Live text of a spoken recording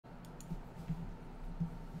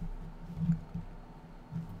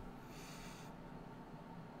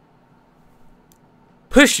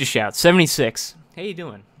Push to Shout 76. How you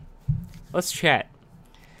doing? Let's chat.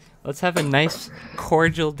 Let's have a nice,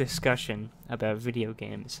 cordial discussion about video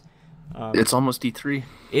games. It's almost E3.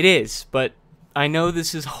 It is, but I know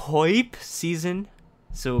this is hype season,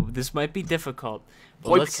 so this might be difficult. But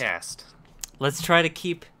Hypecast. let's try to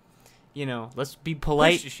keep, let's be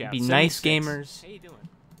polite, be nice 76. gamers, How you doing?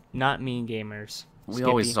 not mean gamers. We Skippy,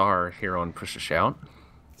 always are here on Push a Shout.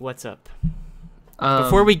 what's up?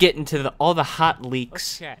 Before we get into all the hot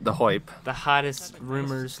leaks, the hype, the hottest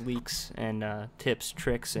rumors, leaks, and tips,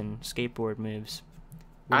 tricks, and skateboard moves.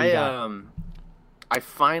 What do you got? I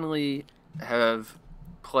finally have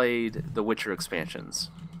played the Witcher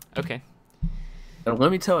expansions. Okay. And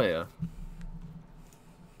let me tell you,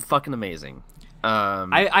 fucking amazing.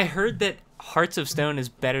 I heard that Hearts of Stone is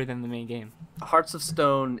better than the main game. Hearts of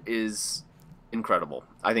Stone is incredible.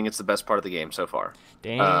 I think it's the best part of the game so far.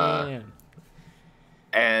 Damn.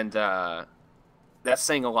 And that's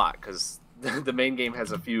saying a lot because the main game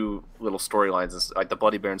has a few little storylines, like the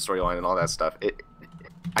Bloody Baron storyline and all that stuff.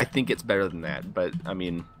 I think it's better than that, but I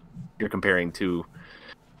mean, you're comparing to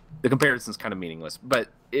the comparison's kind of meaningless. But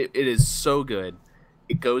it is so good.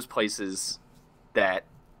 It goes places that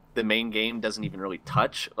the main game doesn't even really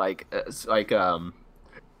touch, like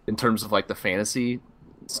in terms of like the fantasy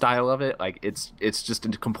style of it. Like it's just a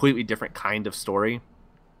completely different kind of story.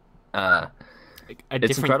 A It's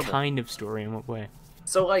different incredible. kind of story in what way?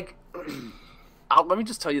 So, like, let me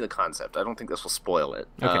just tell you the concept. I don't think this will spoil it.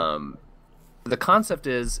 Okay. The concept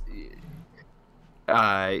is,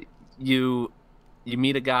 you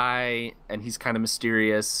meet a guy, and he's kind of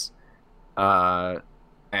mysterious,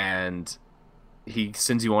 and he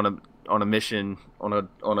sends you on a mission, on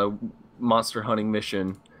a monster hunting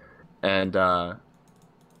mission, and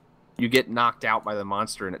you get knocked out by the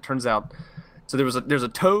monster, and it turns out, so there's a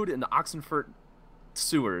toad in the Oxenfurt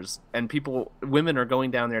sewers, and women are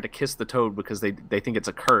going down there to kiss the toad because they think it's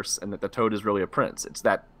a curse and that the toad is really a prince. It's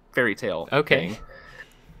that fairy tale Okay.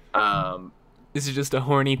 thing. Is it just a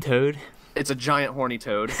horny toad? It's a giant horny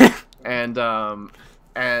toad, and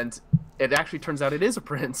it actually turns out it is a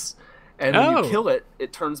prince, and when Oh. you kill it,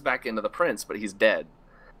 it turns back into the prince, but he's dead,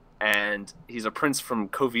 and he's a prince from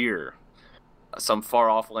Kovir, some far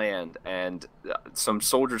off land, and some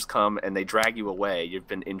soldiers come and they drag you away. You've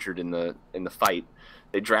been injured in the fight.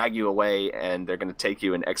 They drag you away and they're going to take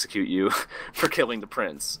you and execute you for killing the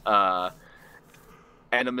prince. And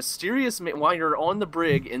a mysterious man, while you're on the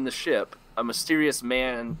brig in the ship, a mysterious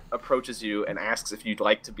man approaches you and asks if you'd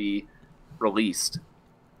like to be released,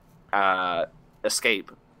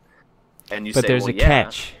 escape. And you But say, there's well, a yeah.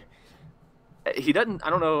 catch. He doesn't. I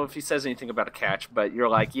don't know if he says anything about a catch, but you're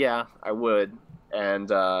like, yeah, I would,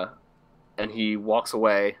 and he walks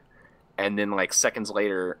away, and then like seconds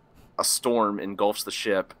later, a storm engulfs the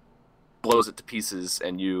ship, blows it to pieces,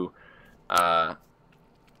 and you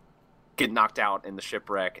get knocked out in the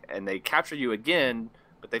shipwreck, and they capture you again,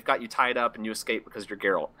 but they've got you tied up, and you escape because you're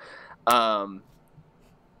Geralt. And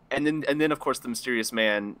then of course the mysterious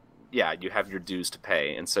man, yeah, you have your dues to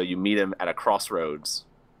pay, and so you meet him at a crossroads.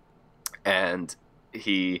 And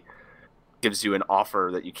he gives you an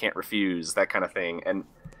offer that you can't refuse, that kind of thing. And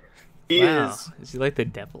he Wow. is, Is he like the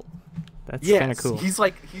devil? That's yes, kind of cool. he's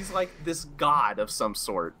like this god of some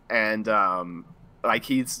sort, and like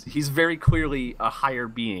he's very clearly a higher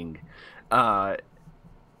being, but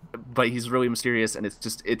he's really mysterious, and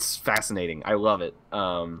it's fascinating. I love it.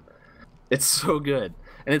 It's so good,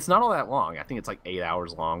 and it's not all that long. I think it's like 8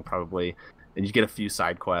 hours long, probably, and you get a few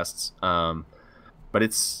side quests. But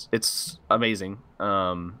it's amazing.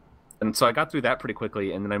 And so I got through that pretty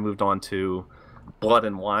quickly, and then I moved on to Blood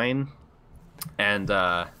and Wine, and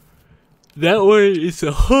That one is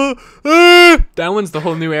that one's the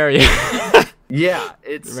whole new area. yeah,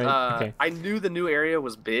 it's Right, okay. I knew the new area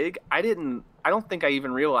was big. I don't think I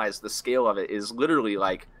even realized the scale of it is literally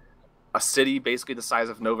like a city basically the size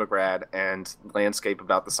of Novigrad and landscape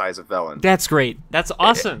about the size of Velen. That's great. That's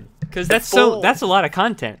awesome. Because that's full- that's a lot of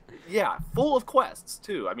content. Yeah, full of quests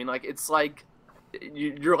too. I mean, like it's like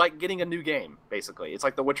you're like getting a new game basically. It's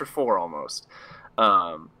like The Witcher 4 almost.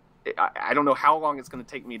 I don't know how long it's going to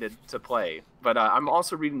take me to play, but I'm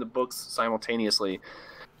also reading the books simultaneously.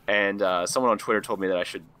 And someone on Twitter told me that I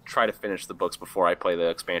should try to finish the books before I play the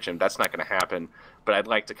expansion. That's not going to happen, but I'd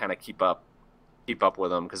like to kind of keep up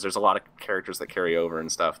with them because there's a lot of characters that carry over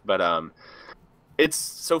and stuff. But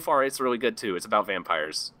so far it's really good too. It's about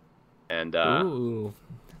vampires, and Ooh.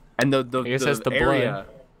 and I guess that's the area, blood.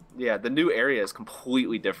 yeah, the new area is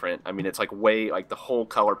completely different. I mean, it's like the whole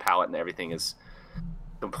color palette and everything is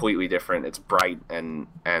completely different. It's bright and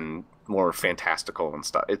more fantastical and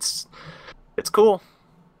stuff. It's cool.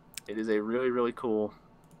 It is a really, really cool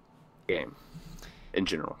game in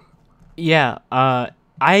general. Yeah,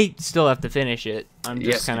 I still have to finish it. I'm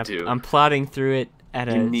just Yes, you do. I'm plodding through it at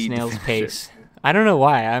You a need to snail's finish pace. it. I don't know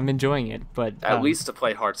why. I'm enjoying it, but At least to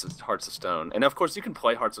play Hearts of Stone, and of course you can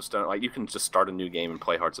play Hearts of Stone. Like you can just start a new game and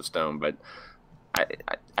play Hearts of Stone, but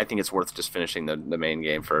I think it's worth just finishing the main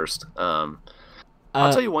game first. I'll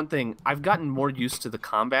tell you one thing. I've gotten more used to the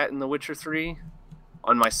combat in The Witcher 3.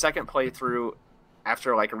 On my second playthrough,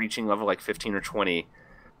 after like reaching level like 15 or 20,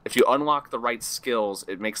 if you unlock the right skills,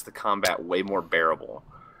 it makes the combat way more bearable.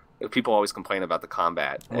 People always complain about the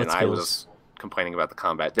combat, What and I skills? was complaining about the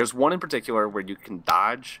combat. There's one in particular where you can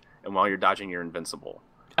dodge, and while you're dodging, you're invincible.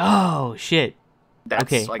 oh shit. That's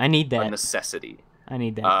Okay, like I need that. a necessity. I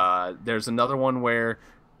need that. There's another one where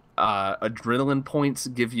adrenaline points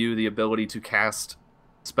give you the ability to cast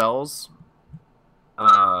spells.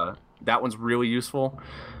 That one's really useful.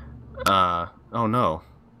 Oh no,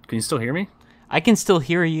 can you still hear me? I can still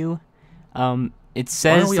hear you. It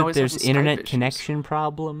says we that always there's having Skype internet issues? connection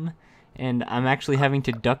problem, and I'm actually having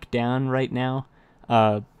to duck down right now.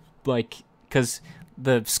 Because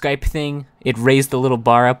the Skype thing, it raised the little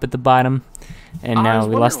bar up at the bottom, and I now was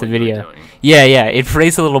we lost the wondering what you were video. doing. Yeah, it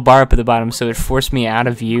raised the little bar up at the bottom, so it forced me out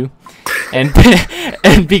of view. And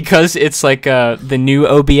and because it's like the new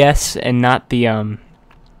OBS and not the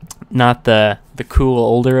cool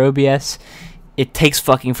older OBS, it takes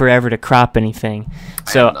fucking forever to crop anything.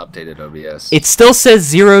 So I haven't updated OBS. it still says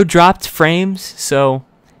 0 dropped frames, so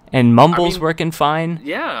and Mumble's mean- working fine.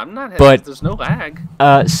 Yeah, I'm not. But- There's no lag.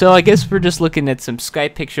 So I guess we're just looking at some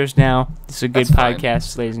Skype pictures now. This is a good That's fine.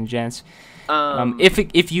 podcast, ladies and gents.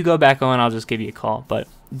 If you go back on, I'll just give you a call. But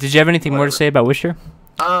did you have anything more to Whatever. say about Wisher?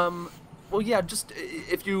 Well, yeah, just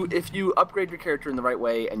if you upgrade your character in the right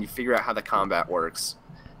way and you figure out how the combat works,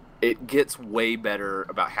 it gets way better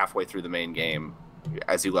about halfway through the main game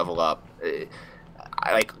as you level up.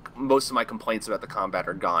 Like most of my complaints about the combat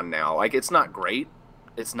are gone now. Like it's not great,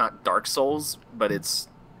 it's not Dark Souls, but it's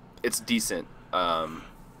decent.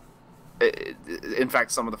 In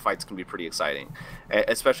fact, some of the fights can be pretty exciting,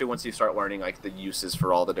 especially once you start learning like the uses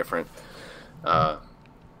for all the different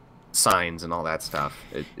signs and all that stuff.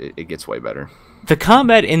 It gets way better. The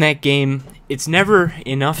combat in that game, it's never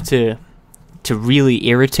enough to really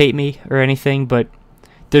irritate me or anything, but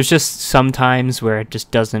there's just some times where it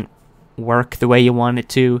just doesn't work the way you want it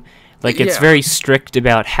to. Like, it's Yeah. very strict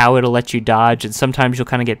about how it'll let you dodge, and sometimes you'll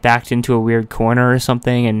kind of get backed into a weird corner or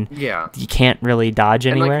something, and Yeah. you can't really dodge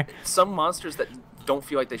And, anywhere. like, some monsters that don't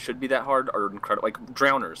feel like they should be that hard are incredible. Like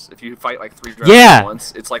drowners. If you fight like 3 drowners Yeah. at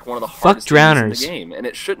once, it's like one of the hardest things in drowners. the game, and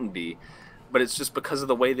it shouldn't be. But it's just because of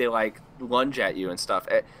the way they like lunge at you and stuff.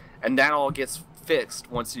 And that all gets fixed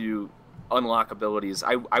once you unlock abilities.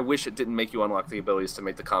 I wish it didn't make you unlock the abilities to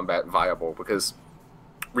make the combat viable, because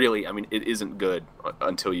really, I mean, it isn't good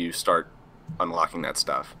until you start unlocking that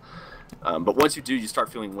stuff. But once you do, you start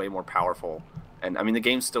feeling way more powerful. And I mean, the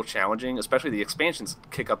game's still challenging, especially the expansions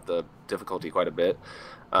kick up the difficulty quite a bit.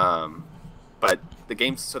 But the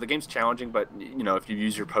game's challenging. But you know, if you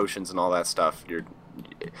use your potions and all that stuff,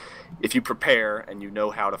 if you prepare and you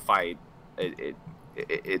know how to fight,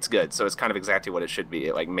 it's good. So it's kind of exactly what it should be.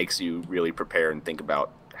 It like makes you really prepare and think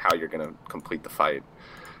about how you're gonna complete the fight.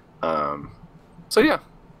 So yeah,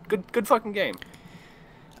 good fucking game.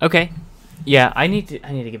 Okay. Yeah, I need to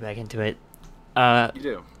get back into it. You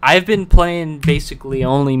do. I've been playing basically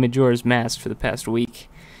only Majora's Mask for the past week.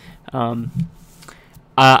 So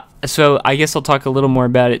I guess I'll talk a little more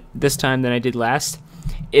about it this time than I did last.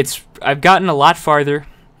 I've gotten a lot farther,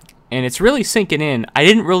 and it's really sinking in. I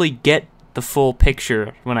didn't really get the full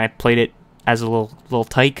picture when I played it as a little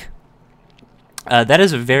tyke. That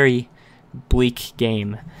is a very bleak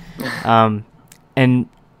game, and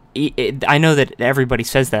I know that everybody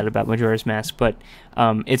says that about Majora's Mask, but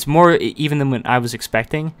it's more even than what I was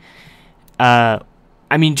expecting. I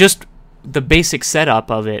mean, just the basic setup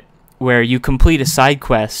of it, where you complete a side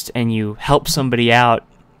quest and you help somebody out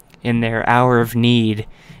in their hour of need,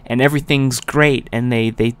 and everything's great, and they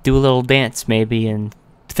do a little dance maybe and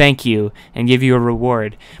thank you and give you a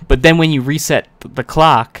reward. But then when you reset the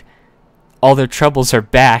clock, all their troubles are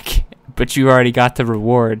back, but you already got the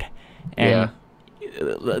reward. And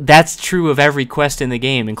that's true of every quest in the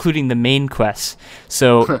game, including the main quests.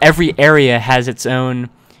 So every area has its own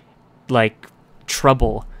like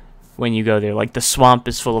trouble when you go there. Like the swamp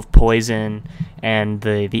is full of poison, and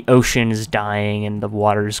the ocean is dying, and the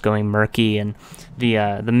water is going murky, and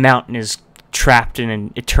the mountain is trapped in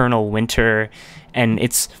an eternal winter, and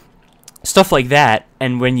it's stuff like that.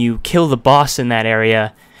 And when you kill the boss in that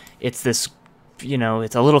area, it's this, you know,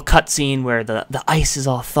 it's a little cutscene where the ice is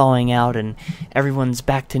all thawing out and everyone's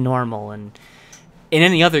back to normal, and in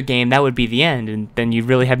any other game, that would be the end, and then you'd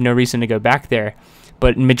really have no reason to go back there.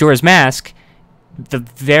 But in Majora's Mask, the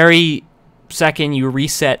very second you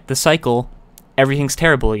reset the cycle, everything's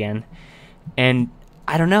terrible again. And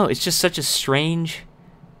I don't know, it's just such a strange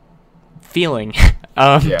feeling.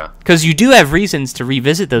 Because you do have reasons to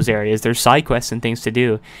revisit those areas. There's side quests and things to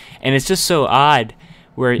do. And it's just so odd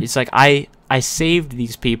where it's like, I saved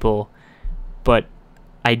these people, but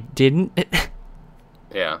I didn't.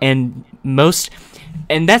 Yeah. And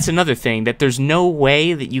that's another thing, that there's no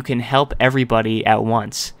way that you can help everybody at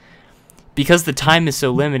once. Because the time is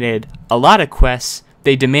so limited, a lot of quests,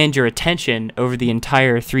 they demand your attention over the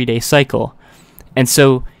entire 3-day cycle. And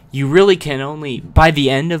so you really can only, by the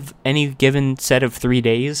end of any given set of 3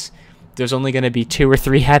 days, there's only going to be 2 or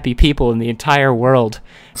 3 happy people in the entire world.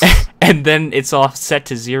 And then it's all set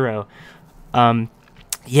to 0. And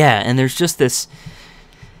there's just this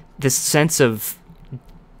sense of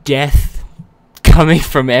death coming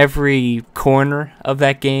from every corner of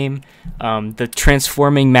that game. The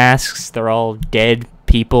transforming masks, they're all dead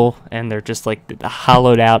people, and they're just like the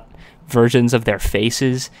hollowed out versions of their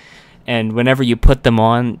faces. And whenever you put them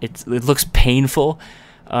on, it looks painful.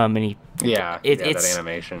 It's that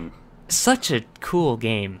animation. Such a cool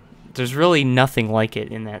game. There's really nothing like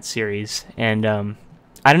it in that series. And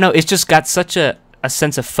I don't know, it's just got such a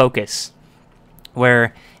sense of focus,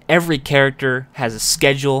 where every character has a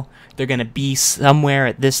schedule. They're going to be somewhere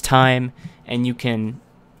at this time, and you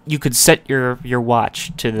could set your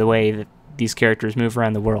watch to the way that these characters move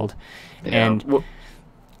around the world. Yeah. And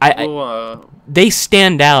they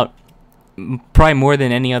stand out probably more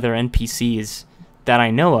than any other NPCs that I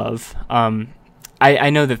know of. I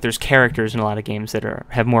know that there's characters in a lot of games that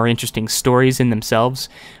have more interesting stories in themselves,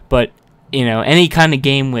 but any kind of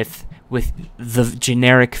game with the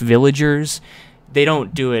generic villagers, they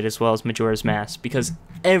don't do it as well as Majora's Mask, because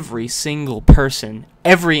every single person,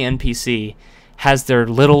 every NPC has their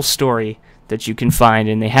little story that you can find,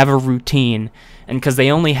 and they have a routine, and because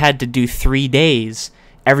they only had to do 3 days,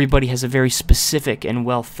 everybody has a very specific and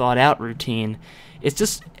well thought out routine.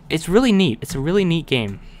 It's really neat. It's a really neat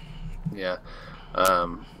game. Yeah.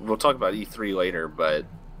 We'll talk about E3 later, but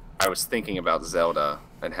I was thinking about Zelda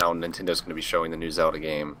and how Nintendo's going to be showing the new Zelda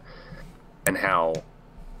game, and how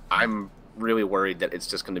I'm really worried that it's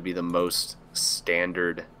just going to be the most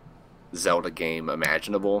standard Zelda game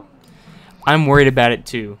imaginable. I'm worried about it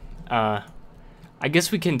too. I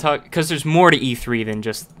guess we can talk, because there's more to E3 than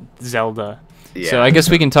just Zelda. Yeah, so I guess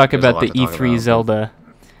we can talk about the E3 about. Zelda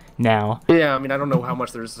now. Yeah, I mean, I don't know how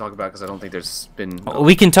much there is to talk about, because I don't think there's been...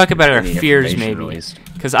 We can talk about our fears, maybe,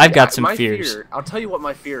 because I've got some fears. I'll tell you what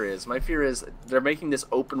my fear is. My fear is they're making this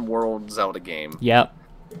open world Zelda game. Yep.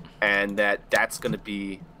 And that's going to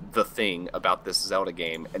be the thing about this Zelda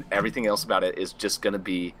game, and everything else about it is just going to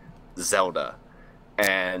be Zelda.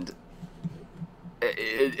 And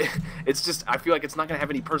it's just, I feel like it's not going to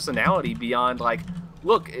have any personality beyond, like,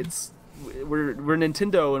 look, we're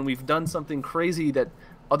Nintendo, and we've done something crazy that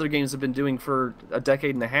other games have been doing for a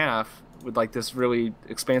decade and a half with, like, this really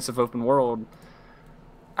expansive open world.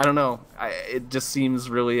 I don't know. It just seems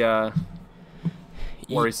really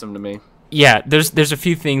worrisome to me. Yeah, there's a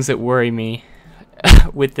few things that worry me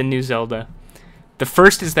with the new Zelda. The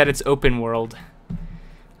first is that it's open world.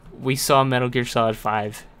 We saw Metal Gear Solid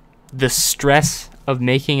 5. The stress of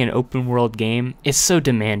making an open world game is so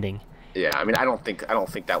demanding. Yeah, I mean, I don't think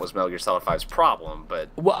that was Metal Gear Solid 5's problem, but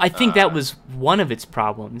well, I think that was one of its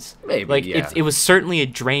problems. Maybe, like yeah. it was certainly a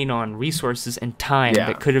drain on resources and time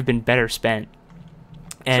that could have been better spent.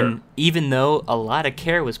 And even though a lot of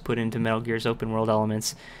care was put into Metal Gear's open world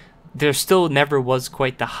elements, there still never was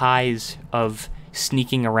quite the highs of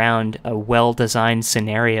sneaking around a well-designed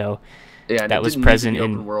scenario that was present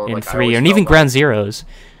in 3, and even Ground Zeroes.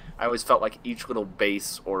 I always felt like each little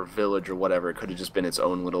base or village or whatever could have just been its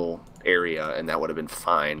own little area, and that would have been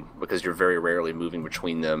fine, because you're very rarely moving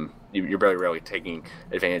between them. You're very rarely taking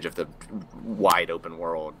advantage of the wide open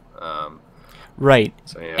world. Right.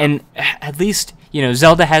 So, yeah. And at least,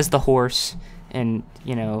 Zelda has the horse, and,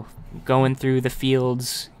 going through the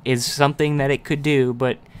fields is something that it could do,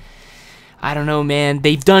 but I don't know, man.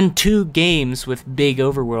 They've done 2 games with big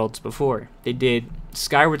overworlds before. They did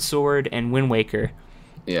Skyward Sword and Wind Waker.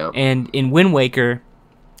 Yeah. And in Wind Waker,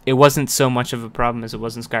 it wasn't so much of a problem as it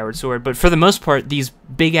was in Skyward Sword, but for the most part, these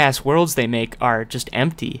big-ass worlds they make are just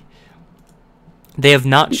empty. They have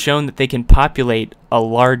not shown that they can populate a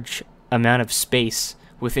large amount of space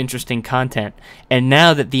with interesting content. And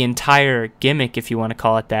now that the entire gimmick, if you want to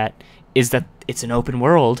call it that, is that it's an open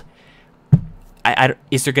world,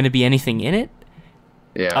 is there going to be anything in it?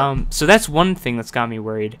 Yeah. So that's one thing that's got me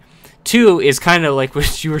worried. Two is kind of like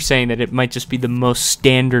what you were saying, that it might just be the most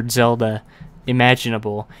standard Zelda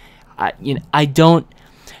imaginable. I don't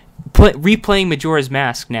replaying Majora's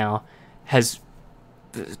Mask now has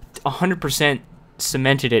 100%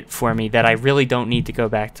 cemented it for me that I really don't need to go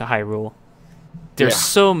back to Hyrule. There's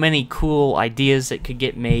so many cool ideas that could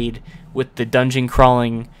get made with the dungeon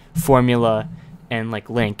crawling formula and like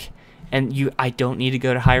Link, and I don't need to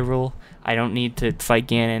go to Hyrule. I don't need to fight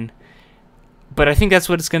Ganon. But I think that's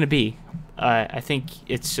what it's going to be. I think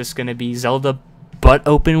it's just going to be Zelda, but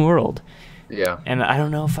open world. Yeah. And I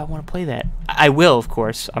don't know if I want to play that. I will, of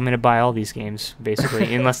course. I'm going to buy all these games,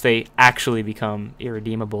 basically, unless they actually become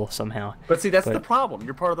irredeemable somehow. But see, that's the problem.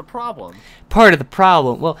 You're part of the problem. Part of the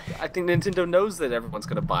problem. Well, I think Nintendo knows that everyone's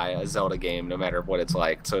going to buy a Zelda game no matter what it's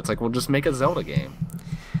like. So it's like, well, just make a Zelda game.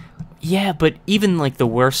 yeah, but even like the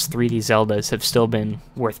worst 3D Zeldas have still been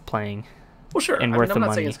worth playing. Well, sure. And I worth mean, the I'm not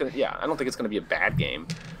money. saying it's going to. Yeah, I don't think it's going to be a bad game,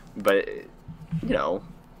 but you know,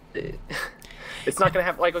 it's not going to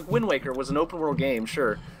have like Wind Waker was an open world game.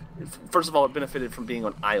 Sure. First of all, it benefited from being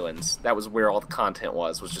on islands. That was where all the content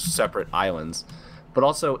was just separate islands. But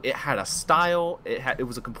also, it had a style. It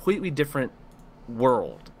was a completely different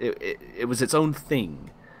world. It was its own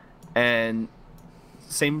thing, and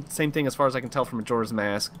same thing as far as I can tell from Majora's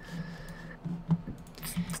Mask.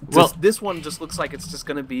 Well, this one just looks like it's just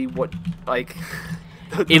going to be what like.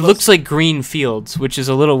 it looks like green fields, which is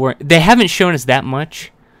a little they haven't shown us that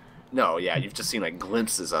much. No, yeah, you've just seen like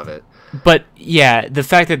glimpses of it. But yeah, the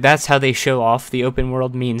fact that that's how they show off the open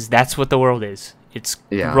world means that's what the world is. It's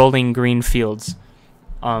rolling green fields.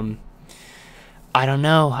 I don't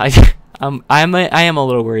know. I am a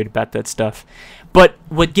little worried about that stuff. But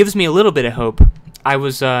what gives me a little bit of hope, I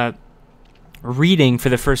was reading for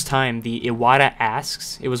the first time the Iwata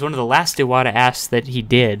Asks. It was one of the last Iwata Asks that he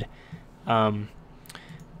did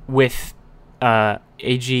with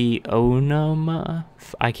Eiji Onoma.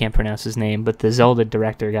 I can't pronounce his name, but the Zelda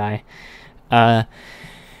director guy.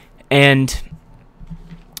 And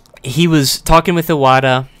he was talking with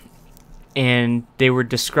Iwata, and they were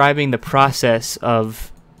describing the process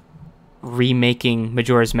of remaking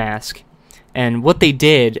Majora's Mask. And what they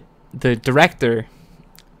did, the director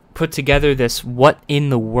put together this what in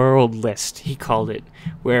the world list, he called it,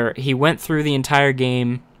 where he went through the entire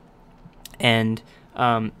game and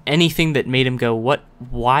anything that made him go,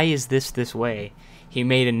 why is this way, he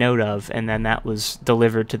made a note of, and then that was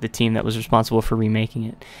delivered to the team that was responsible for remaking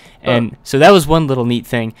it. And so that was one little neat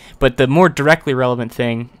thing. But the more directly relevant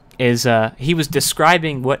thing is he was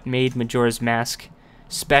describing what made Majora's Mask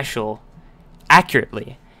special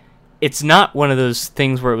accurately. It's not one of those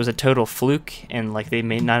things where it was a total fluke and like they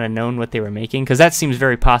may not have known what they were making, because that seems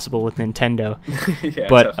very possible with Nintendo. Yeah,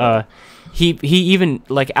 but he even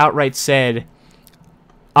like outright said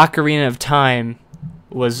Ocarina of Time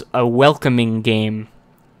was a welcoming game,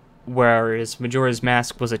 whereas Majora's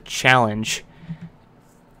Mask was a challenge.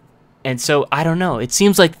 And so I don't know. It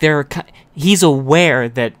seems like he's aware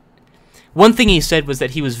that. One thing he said was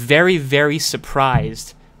that he was very, very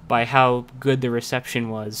surprised by how good the reception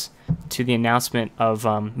was to the announcement of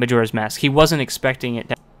Majora's Mask. He wasn't expecting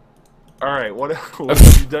it. All right, what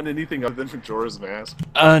have you done anything other than Majora's Mask?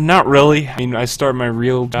 Not really. I mean, I start my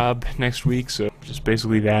real job next week, so just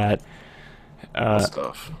basically that.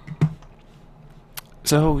 Stuff.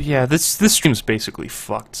 So yeah, this stream's basically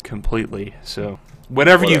fucked completely. So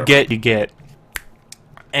whatever you get, you get.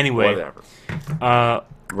 Anyway, whatever.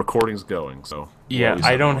 Recording's going, so yeah,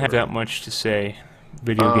 I don't have that much to say,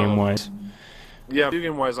 video game wise. Yeah,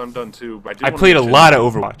 video game wise, I'm done too. But I played a lot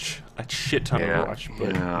of Overwatch, a shit ton of Yeah, Overwatch,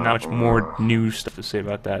 but yeah, not much more new stuff to say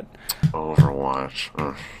about that. Overwatch.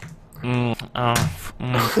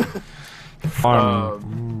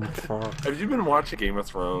 Fun. Have you been watching Game of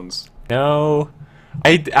Thrones? No,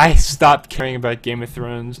 I stopped caring about Game of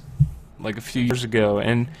Thrones like a few years ago,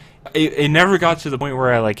 and it never got to the point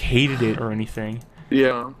where I like hated it or anything.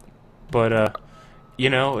 Yeah. But you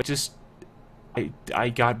know, it just I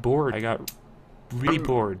got bored. I got really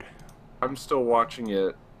bored. I'm still watching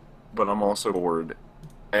it, but I'm also bored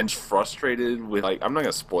and frustrated with, like, I'm not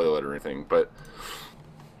gonna spoil it or anything, but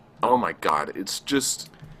oh my god, it's just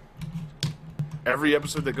every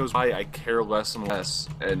episode that goes by I care less and less,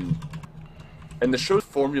 and the show's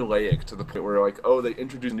formulaic to the point where, like, oh, they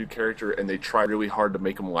introduce a new character and they try really hard to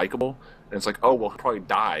make him likable, and it's like, oh, well, he'll probably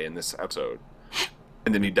die in this episode,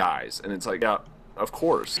 and then he dies, and it's like, yeah, of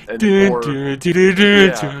course, and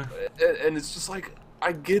and it's just like,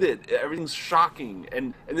 I get it, everything's shocking,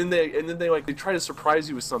 and then they like they try to surprise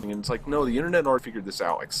you with something, and it's like, no, the internet already figured this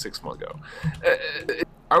out like 6 months ago.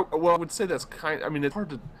 I would say that's I mean, it's hard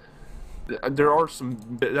to there are some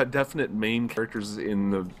definite main characters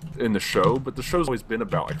in the show, but the show's always been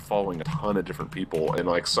about like following a ton of different people, and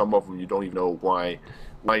like some of them you don't even know why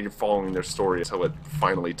you're following their story until it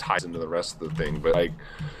finally ties into the rest of the thing. But like,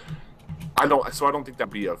 I don't think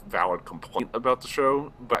that'd be a valid complaint about the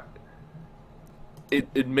show, but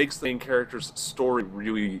it makes the main character's story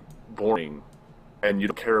really boring, and you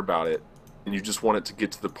don't care about it, and you just want it to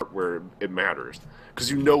get to the part where it matters, because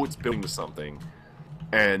you know it's building to something.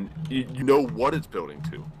 And you know what it's building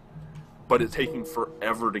to, but it's taking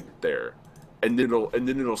forever to get there, and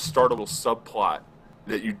then it'll start a little subplot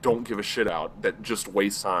that you don't give a shit out that just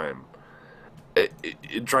wastes time.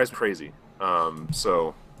 It drives me crazy.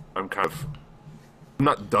 So I'm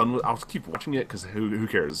not done with. I'll keep watching it because who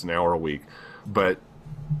cares? It's an hour a week, but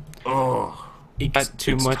it got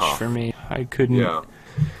too much tough for me. I couldn't. Yeah,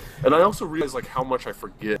 and I also realize like how much I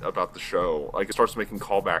forget about the show. Like it starts making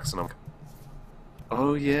callbacks, and I'm.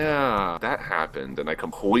 Oh yeah, that happened, and I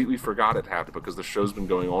completely forgot it happened because the show's been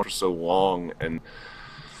going on for so long, and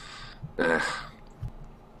it's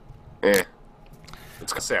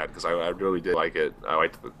kind of sad because I really did like it. I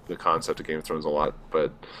liked the concept of Game of Thrones a lot,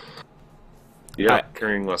 but yeah,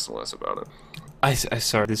 caring less and less about it. I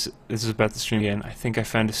sorry, this is about the stream again. I think I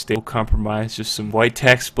found a stable compromise, just some white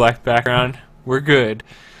text, black background. We're good.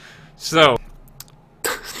 So,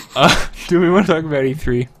 do we want to talk about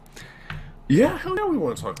E3? Yeah, hell yeah, we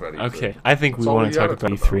want to talk about E3. Okay, I think we want to talk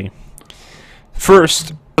about E3.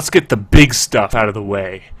 First, let's get the big stuff out of the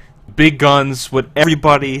way. Big guns, what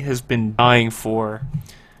everybody has been dying for.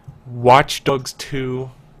 Watch Dogs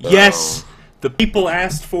 2. Yes, the people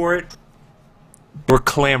asked for it. We're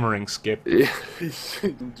clamoring, Skip.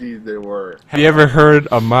 Indeed, they were. Have you ever heard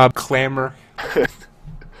a mob clamor?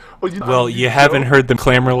 Well, you haven't heard them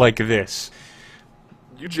clamor like this.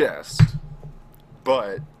 You jest,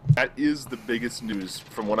 but that is the biggest news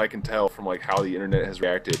from what I can tell from like how the internet has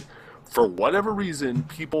reacted. For whatever reason,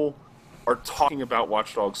 people are talking about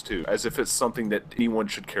Watch Dogs 2 as if it's something that anyone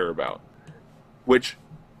should care about. Which,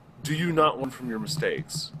 do you not learn from your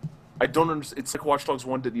mistakes? I don't understand. It's like Watch Dogs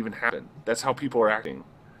 1 didn't even happen. That's how people are acting.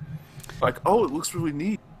 Like, oh, it looks really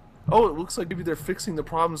neat. Oh, it looks like maybe they're fixing the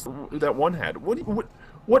problems that 1 had.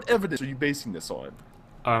 What evidence are you basing this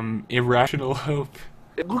on? Irrational hope.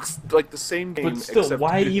 It looks like the same game. But still, except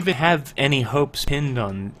why even have any hopes pinned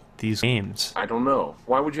on these games? I don't know.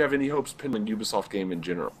 Why would you have any hopes pinned on Ubisoft game in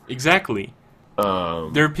general? Exactly. There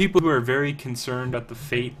are people who are very concerned about the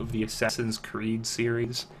fate of the Assassin's Creed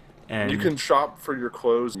series. And you can shop for your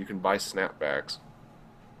clothes and you can buy snapbacks.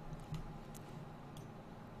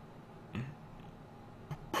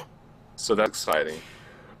 So that's exciting.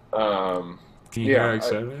 Can you hear how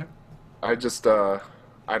excited I just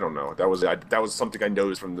I don't know. That was something I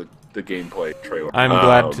noticed from the gameplay trailer. I'm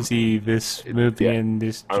glad to see this movie in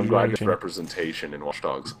this I'm generation. glad there's representation in Watch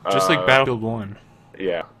Dogs. Just like Battlefield 1.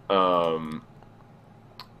 Yeah.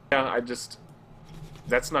 Yeah,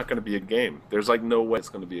 that's not going to be a game. There's like no way it's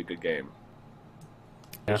going to be a good game.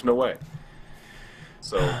 There's no way.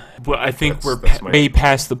 So, well, I think we're way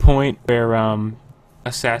past the point where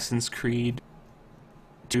Assassin's Creed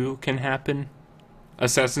 2 can happen.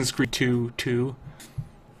 Assassin's Creed 2.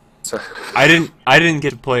 I didn't get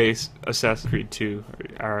to play Assassin's Creed 2.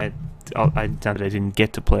 Or I didn't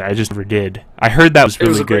get to play. I just never did. I heard that was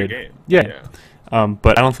really good. Great game. Yeah.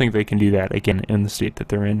 But I don't think they can do that again in the state that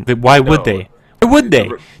they're in. Why would they? Why would they?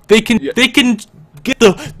 They can get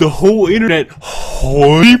the whole internet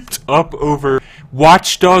hyped up over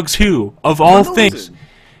Watch Dogs 2 of all things. Reason.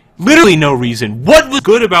 Literally no reason. What was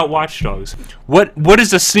good about Watch Dogs? What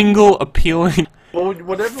is a single appealing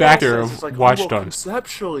factor of like, Watch Dogs?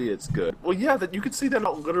 Conceptually, it's good. Well, yeah, that you could see that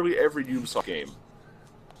about literally every Ubisoft game.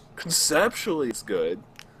 Conceptually, it's good.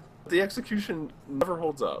 The execution never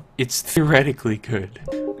holds up. It's theoretically good.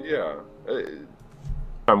 Yeah,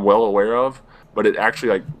 I'm well aware of, but it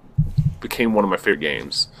actually became one of my favorite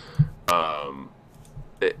games.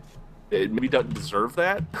 It maybe doesn't deserve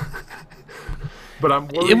that, but I'm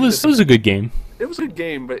worried. It was a good game. It was a good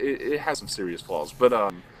game, but it has some serious flaws.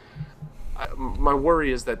 But my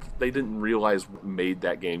worry is that they didn't realize what made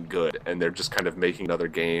that game good, and they're just kind of making another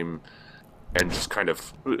game and just kind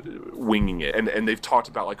of winging it. And they've talked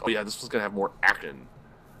about like, oh yeah, this was gonna have more action.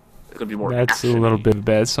 It's gonna be more. That's action-y. a little bit of a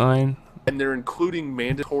bad sign. And they're including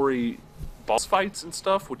mandatory boss fights and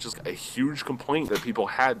stuff, which is a huge complaint that people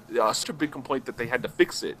had. Such a big complaint that they had to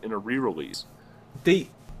fix it in a re-release.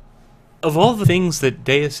 Of all the things that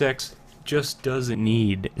Deus Ex just doesn't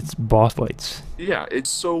need, it's boss fights. Yeah, it's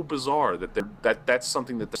so bizarre that that's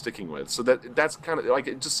something that they're sticking with. So that's kind of like,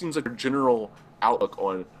 it just seems like their general outlook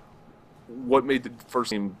on what made the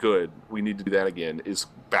first game good, we need to do that again, is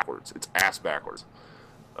backwards. It's ass backwards.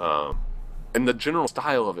 And the general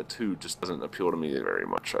style of it, too, just doesn't appeal to me very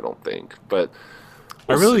much, I don't think. But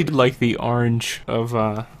I really did like the orange of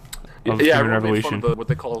Human everyone Revolution. made fun of what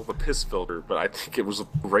they call the piss filter, but I think it was a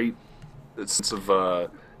great sense of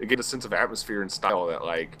it gave a sense of atmosphere and style that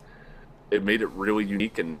like it made it really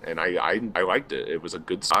unique, and I liked it. It was a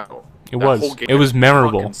good style. It That was. whole game It was had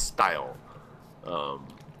memorable. fucking style.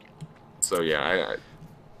 So yeah, I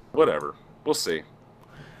whatever. We'll see.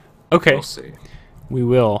 Okay. We'll see. We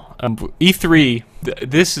will. E3,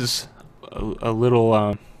 this is a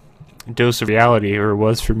little dose of reality, or it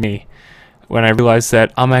was for me, when I realized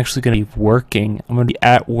that I'm actually going to be working. I'm going to be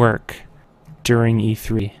at work during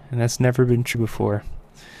E3, and that's never been true before.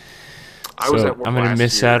 I was So at work I'm going to last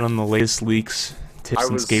miss year. out on the latest leaks, tips,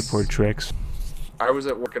 and skateboard tricks. I was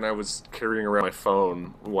at work and I was carrying around my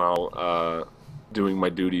phone while doing my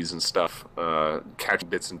duties and stuff, catching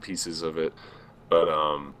bits and pieces of it. But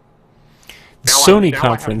Sony now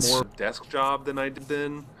conference. I have more desk job than I did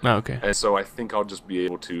then, Oh, okay. and so I think I'll just be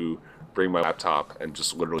able to bring my laptop and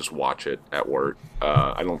just literally just watch it at work.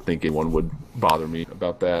 I don't think anyone would bother me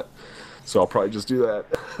about that, so I'll probably just do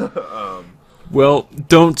that. Well,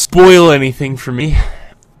 don't spoil anything for me.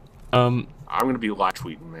 I'm gonna be live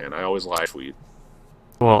tweeting, man. I always live tweet.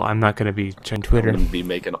 Well, I'm not going to be checking Twitter. I'm gonna be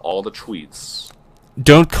making all the tweets.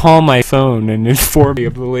 Don't call my phone and inform me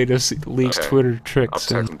of the latest leaked Okay. Twitter I'll tricks.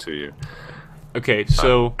 text them to you. Okay,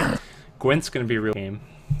 so Gwent's going to be a real game.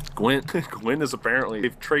 Gwent is apparently,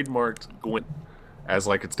 they've trademarked Gwent as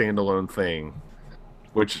like a standalone thing,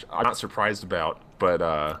 which I'm not surprised about,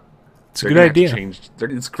 but It's a good idea.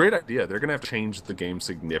 It's a great idea. They're gonna have to change the game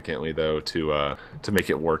significantly though to make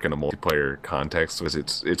it work in a multiplayer context, because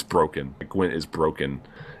it's broken. Gwent is broken.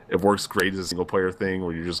 It works great as a single player thing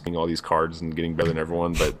where you're just getting all these cards and getting better than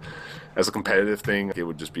everyone, but as a competitive thing, it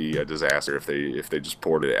would just be a disaster if they just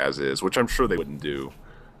ported it as is, which I'm sure they wouldn't do.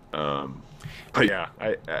 But yeah,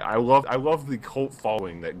 I love the cult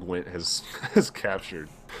following that Gwent has captured.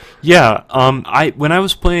 Yeah, when I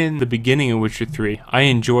was playing the beginning of Witcher 3, I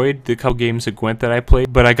enjoyed the couple games of Gwent that I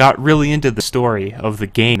played, but I got really into the story of the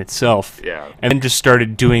game itself. Yeah. And then just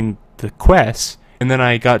started doing the quests, and then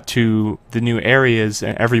I got to the new areas,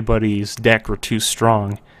 and everybody's deck were too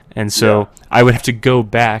strong. And so I would have to go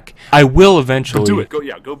back. I will eventually. Do it.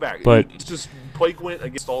 Go back. But It's just play Gwent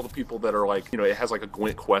against all the people that are like, it has like a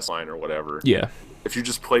Gwent quest line or whatever. yeah, If you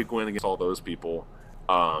just play Gwent against all those people,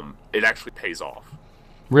 it actually pays off.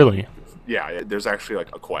 really, Yeah, there's actually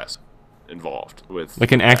like a quest involved with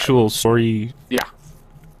like an that. actual story. Yeah,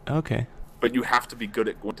 Okay. but you have to be good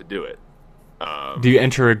at Gwent to do it. Do you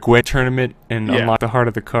enter a Gwent tournament and Yeah. unlock the heart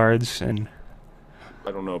of the cards? And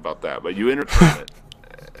I don't know about that, but you enter a tournament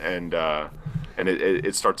and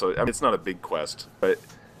it starts. I mean, it's not a big quest, but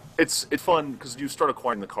it's fun because you start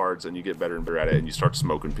acquiring the cards and you get better and better at it, and you start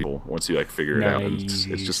smoking people once you like figure it out. And it's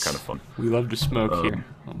just kind of fun. we love to smoke here.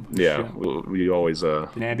 Yeah, we always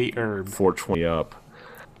Natty herb. 420 up.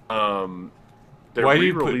 They're Why'd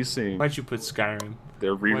you re-releasing. Why'd you put Skyrim?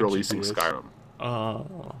 They're re-releasing do this? Skyrim.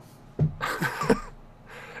 Oh.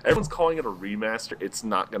 Everyone's calling it a remaster. It's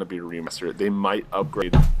not going to be a remaster. They might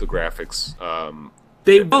upgrade the graphics.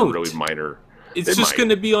 They they're won't. really minor. It's They just might. going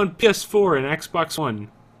to be on PS4 and Xbox One.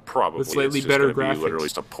 Probably with slightly it's just better gonna be graphics. literally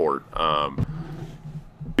support.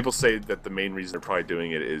 People say that the main reason they're probably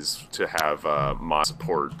doing it is to have mod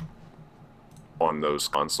support on those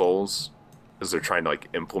consoles, because they're trying to like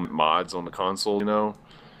implement mods on the console.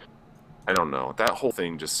 I don't know. That whole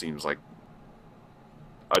thing just seems like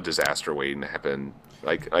a disaster waiting to happen.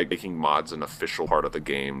 Like making mods an official part of the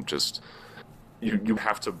game. Just you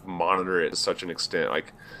have to monitor it to such an extent.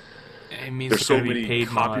 Like It means there's it's so gonna be many paid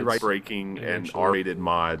copyright mods breaking and eventually. R-rated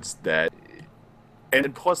mods that,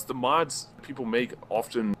 and plus the mods people make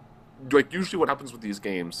often, like usually what happens with these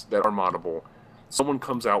games that are moddable, someone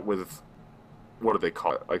comes out with, what do they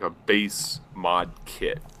call it, like a base mod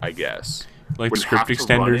kit, I guess. Like Where you script have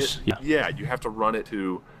to run extenders. it. Yeah, you have to run it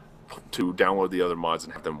to download the other mods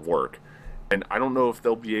and have them work. And I don't know if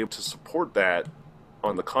they'll be able to support that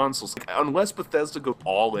on the consoles, unless Bethesda goes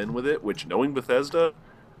all in with it, which, knowing Bethesda,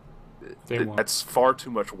 They won't. that's far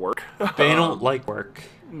too much work. They don't like work.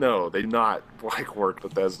 No, they do not like work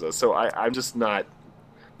Bethesda. So I'm just not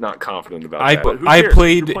confident about I- that. But who I cares?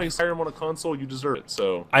 played- If you're playing Skyrim on a console, you deserve it.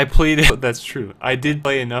 So I played it. That's true. I did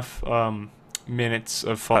play enough minutes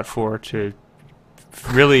of Fallout 4 to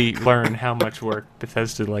really learn how much work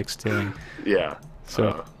Bethesda likes doing. yeah,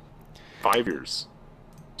 So 5 years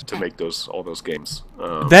to make all those games.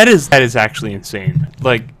 that is actually insane.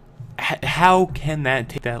 Like, how can that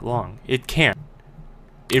take that long? It can't.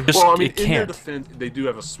 It just Well, I mean, it in their can't. defense, they do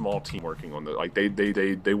have a small team working on the like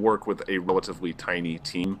they work with a relatively tiny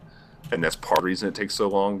team, and that's part of the reason it takes so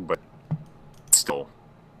long. But still,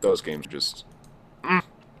 those games are just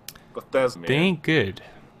Bethesda, man. They ain't good.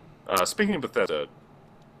 Speaking of Bethesda,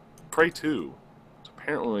 Prey 2 is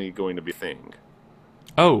apparently going to be a thing.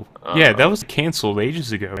 Oh, yeah, that was canceled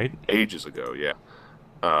ages ago, right? Ages ago, yeah.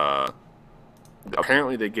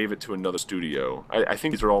 Apparently they gave it to another studio. I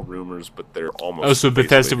think these are all rumors, but they're almost. Oh, so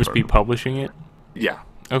Bethesda basically would be confirmed. publishing it? Yeah.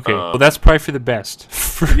 Okay, well, that's probably for the best.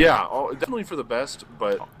 Yeah, definitely for the best,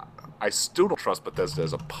 but I still don't trust Bethesda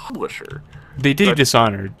as a publisher. They did But-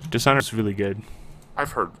 Dishonored. Dishonored's really good.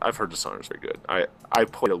 I've heard Dishonored's very good. I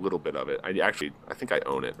played a little bit of it. I think I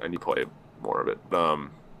own it. I need to play more of it.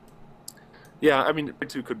 Yeah, I mean, Prey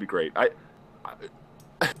 2 could be great.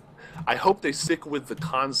 I hope they stick with the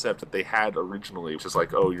concept that they had originally, which is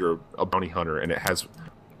like, oh, you're a bounty hunter, and it has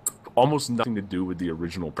almost nothing to do with the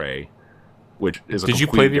original Prey, which is a Did you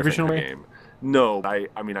play the completely original different Prey? game. No,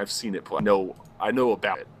 I mean, I've seen it play. I know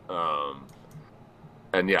about it.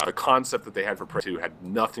 And yeah, the concept that they had for Prey 2 had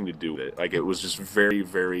nothing to do with it. Like, it was just very,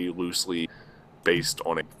 very loosely based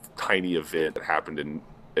on a tiny event that happened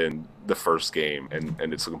in the first game, and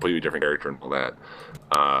it's a completely different character and all that.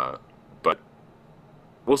 But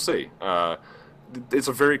we'll see. It's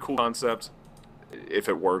a very cool concept if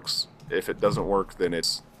it works. If it doesn't work, then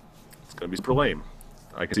it's going to be super lame.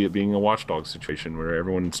 I can see it being a Watch Dogs situation where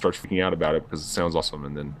everyone starts freaking out about it because it sounds awesome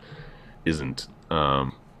and then isn't.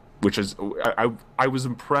 Which is, I was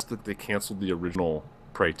impressed that they canceled the original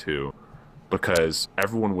Prey 2 because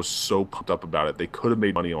everyone was so pumped up about it. They could have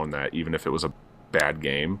made money on that even if it was a bad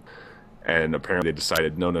game. And apparently they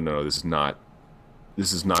decided, no, this is not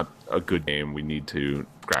a good game. We need to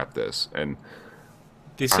scrap this. And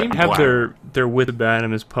They seem to I'm have glad. their wit about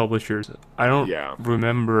them as publishers. I don't Yeah.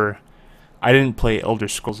 remember. I didn't play Elder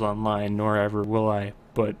Scrolls Online, nor ever will I.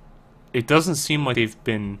 But it doesn't seem like they've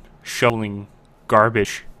been shoveling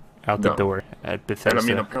garbage out the No. door at Bethesda. I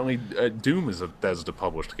mean, apparently Doom is a Bethesda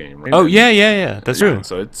published game, right? oh yeah, that's true.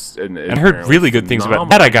 So it's I heard really good things about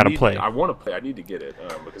that. I gotta play. I want to play. I need to get it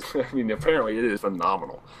because I mean, apparently it is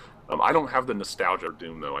phenomenal. I don't have the nostalgia of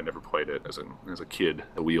Doom though. I never played it as a kid,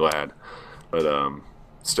 a wee lad, but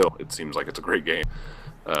still, it seems like it's a great game.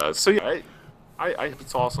 So yeah, I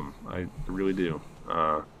it's awesome. I really do.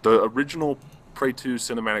 The original Prey 2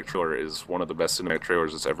 cinematic trailer is one of the best cinematic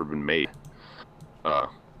trailers that's ever been made.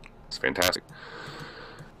 It's fantastic.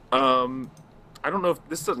 I don't know if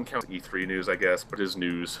this doesn't count as E3 news, I guess, but it is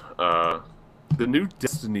news. The new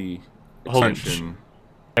Destiny Hold on. expansion,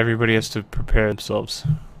 Everybody has to prepare themselves.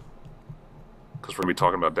 because we're going to be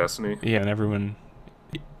talking about Destiny. Yeah, and everyone.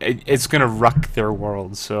 It's gonna rock their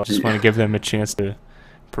world, so I just want to give them a chance to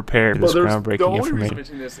prepare for this the groundbreaking only reason I'm information.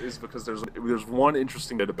 mentioning this is because there's one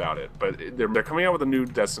interesting bit about it, but they're coming out with a new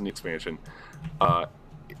Destiny expansion.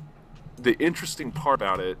 The interesting part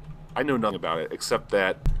about it, I know nothing about it except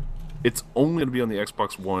that it's only going to be on the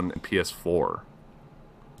Xbox One and PS4.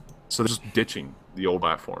 So they're just ditching the old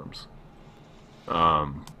platforms,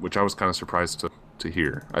 which I was kind of surprised to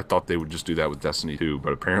hear. I thought they would just do that with Destiny 2,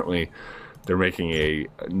 but apparently they're making a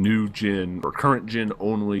new gen or current gen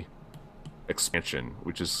only expansion,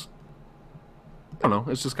 which is, I don't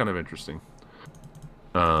know, it's just kind of interesting.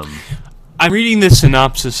 I'm reading the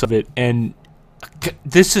synopsis of it, and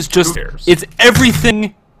this is just. Who cares? It's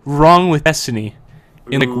everything wrong with Destiny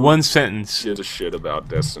in like Who one sentence. Gives a shit about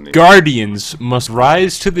Destiny. Guardians must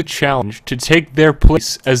rise to the challenge to take their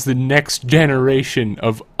place as the next generation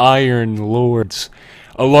of Iron Lords.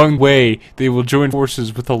 Along the way, they will join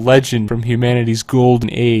forces with a legend from humanity's golden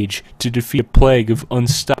age to defeat a plague of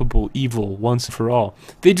unstoppable evil once and for all.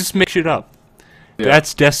 They just make shit up. Yeah.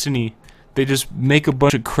 That's Destiny. They just make a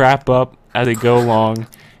bunch of crap up as they go along,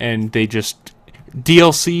 and they just...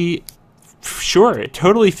 DLC, sure, it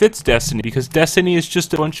totally fits Destiny, because Destiny is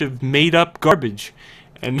just a bunch of made-up garbage.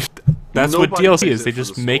 And that's what Nobody DLC plays is. it They for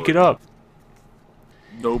just the make story. it up.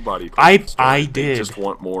 Nobody. I plays the story. They did. just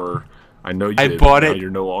want more. I know you I did. bought but now it.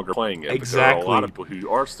 You're no longer playing it. But there are a lot Exactly. of people who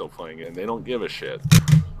are still playing it, and they don't give a shit.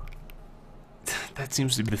 That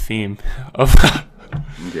seems to be the theme of,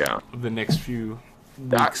 Yeah. of the next few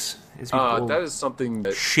That- weeks. Is people That is something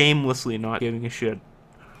that shamelessly not giving a shit.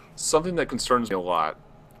 concerns me a lot.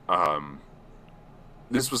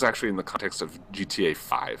 This was actually in the context of GTA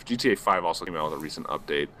 5. GTA 5 also came out with a recent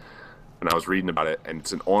update, and I was reading about it, and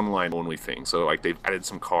it's an online-only thing. So, like, they've added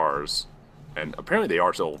some cars, and apparently they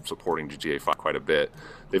are still supporting GTA 5 quite a bit.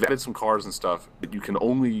 They've added some cars and stuff, but you can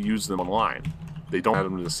only use them online. They don't add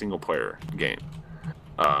them to the single-player game,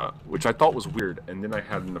 which I thought was weird. And then I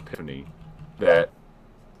had an epiphany that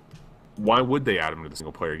why would they add them to the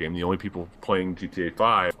single player game? The only people playing GTA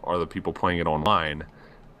 5 are the people playing it online,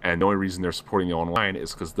 and the only reason they're supporting it online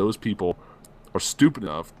is because those people are stupid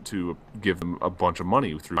enough to give them a bunch of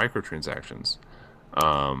money through microtransactions,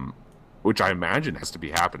 which I imagine has to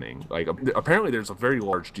be happening. Like, apparently there's a very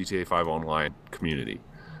large GTA 5 online community,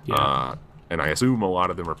 and I assume a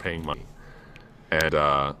lot of them are paying money. And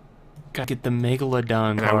gotta get the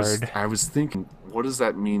Megalodon card. I was thinking, what does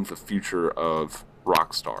that mean for the future of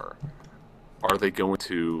Rockstar? Are they going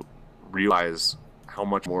to realize how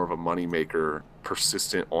much more of a moneymaker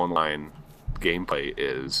persistent online gameplay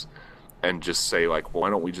is, and just say, like, well,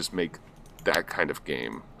 why don't we just make that kind of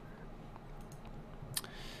game?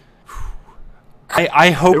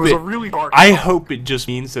 I hope it was a really dark. I hope it just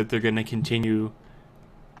means that they're gonna continue.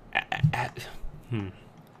 I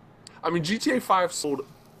mean, GTA 5 sold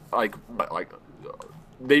like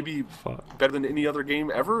maybe better than any other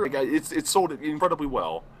game ever. Like, it sold incredibly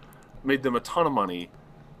well, made them a ton of money,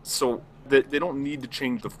 so they don't need to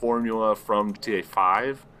change the formula from GTA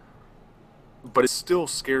 5. But it still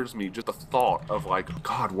scares me, just the thought of, like,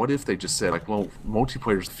 God, what if they just said, like, well,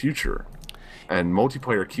 multiplayer's the future, and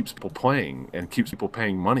multiplayer keeps people playing and keeps people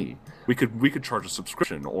paying money. We could charge a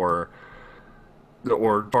subscription or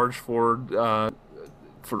charge for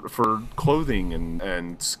clothing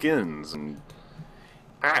and skins and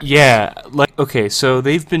hats. Yeah, like, okay, so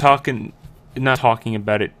they've been not talking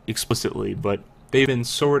about it explicitly, but they've been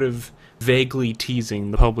sort of vaguely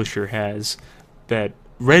teasing, the publisher has, that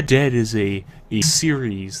Red Dead is a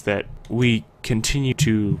series that we continue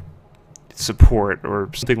to support,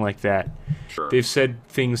 or something like that. Sure. They've said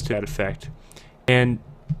things to that effect. And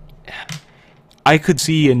I could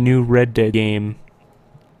see a new Red Dead game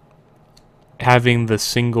having the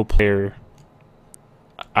single player,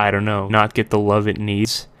 I don't know, not get the love it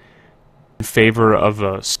needs in favor of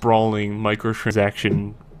a sprawling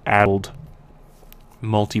microtransaction-addled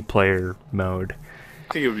multiplayer mode.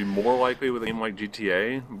 I think it would be more likely with a game like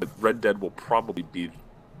GTA, but Red Dead will probably be...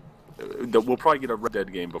 We'll probably get a Red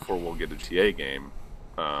Dead game before we'll get a GTA game.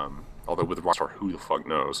 Although with Rockstar, who the fuck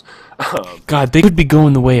knows? God, they could be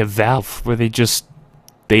going the way of Valve, where they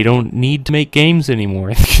don't need to make games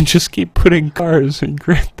anymore. They can just keep putting cars in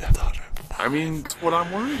Grand Theft Auto. I mean, that's what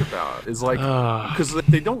I'm worried about. Is like, because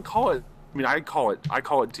they don't call it... I mean, I call it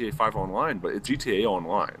GTA 5 Online, but it's GTA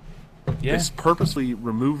Online. Yeah. They purposely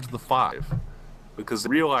removed the 5. Because they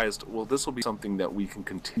realized, well, this will be something that we can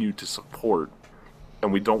continue to support,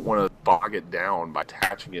 and we don't want to bog it down by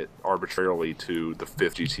attaching it arbitrarily to the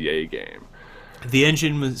 5th GTA game. The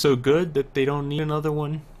engine was so good that they don't need another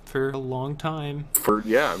one for a long time. I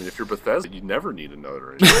mean, if you're Bethesda, you never need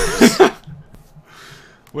another engine.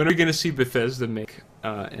 When are we going to see Bethesda make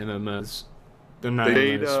MMOs? They're not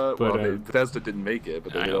MMOs, but... Bethesda didn't make it,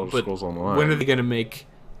 but they made Elder Scrolls Online. When are they going to make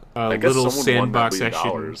I guess little someone won $1 sandbox million.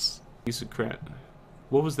 action piece of crap?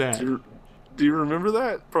 What was that? Do you remember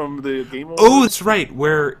that from the Game Awards? Oh, that's right.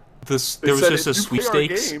 Where there was just a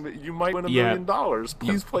sweepstakes. If you play our game, you might win $1 million.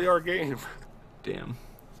 Please play our game. Damn.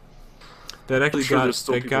 That actually got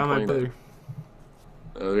my brother.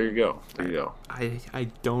 There you go. I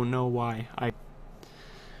don't know why. It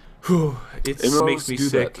MMOs makes me do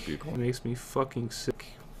sick. that to people. It makes me fucking sick.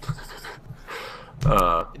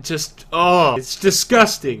 It's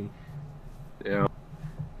disgusting. Yeah.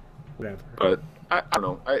 Whatever. But I don't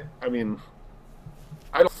know. I mean,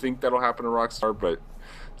 I don't think that'll happen to Rockstar, but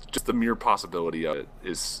just the mere possibility of it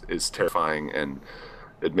is terrifying, and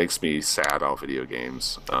it makes me sad about video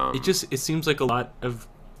games. It seems like a lot of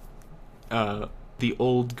the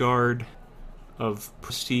old guard of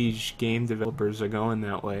prestige game developers are going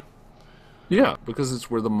that way. Yeah, because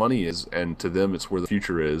it's where the money is, and to them it's where the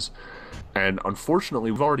future is. And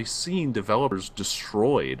unfortunately, we've already seen developers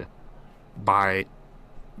destroyed by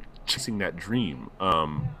chasing that dream.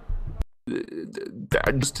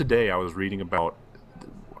 Just today I was reading about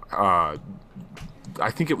I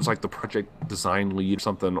think it was like the project design lead or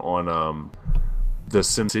something on the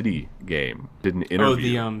SimCity game did an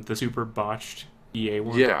interview. Oh, the super botched EA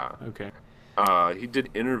one? Yeah. Okay. He did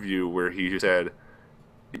an interview where he said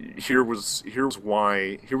here was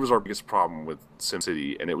our biggest problem with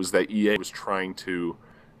SimCity, and it was that EA was trying to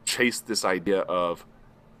chase this idea of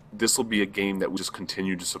this will be a game that we just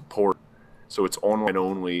continue to support, so it's online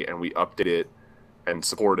only, and we update it and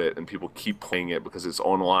support it, and people keep playing it because it's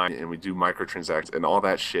online, and we do microtransactions and all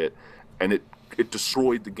that shit, and it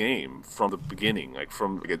destroyed the game from the beginning,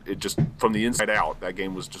 from the inside out. That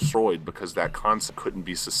game was destroyed because that concept couldn't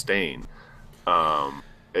be sustained.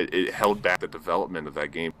 It held back the development of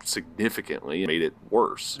that game significantly and made it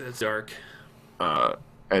worse. That's dark.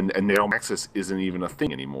 And now Access isn't even a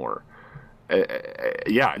thing anymore.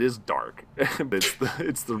 Yeah, it is dark. But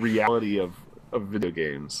it's the reality of video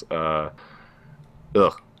games. Ugh.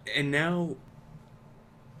 And now,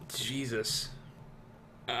 Jesus,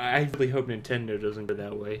 I really hope Nintendo doesn't go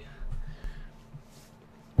that way.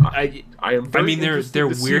 I am. Very mean, they're interested to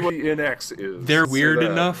weird. see what the NX is. They're So weird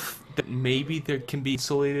that- enough that maybe they can be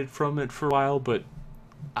insulated from it for a while, but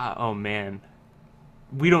oh man,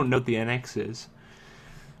 we don't know what the NX is.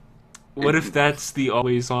 What if that's the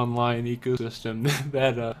always online ecosystem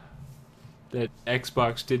that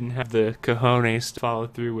Xbox didn't have the cojones to follow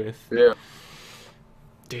through with? Yeah.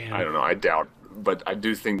 Damn. I don't know. I doubt, but I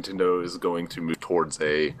do think Nintendo is going to move towards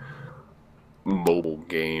a mobile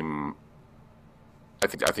game. I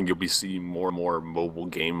think you'll be seeing more and more mobile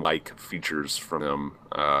game-like features from them.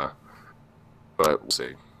 But we'll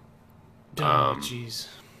see. Oh, jeez.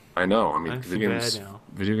 I know. I mean, I feel bad now.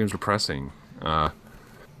 video games are depressing.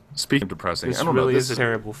 Speaking of depressing, This I don't really know. is a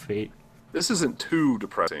terrible fate. This isn't too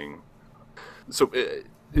depressing. So it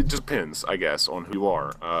just depends, I guess, on who you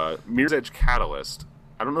are. Mirror's Edge Catalyst.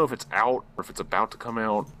 I don't know if it's out or if it's about to come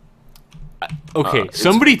out. Okay, it's-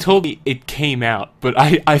 somebody told me it came out, but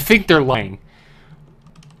I think they're lying.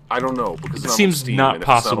 I don't know because It it's seems on Steam, not and if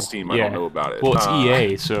possible. It's on Steam, I yeah. don't know about it. Well, it's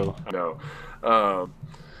EA, so. I know.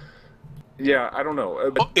 Yeah, I don't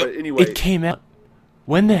know. But anyway, It came out.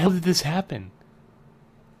 When the hell did this happen?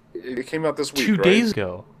 it came out this week. 2 right? days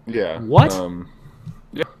ago. Yeah. What?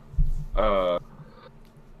 Yeah.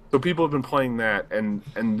 So people have been playing that, and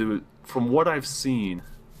from what I've seen,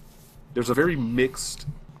 there's a very mixed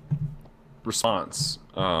response.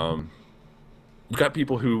 You've got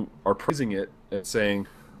people who are praising it and saying,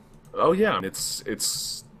 "Oh yeah, it's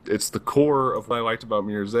the core of what I liked about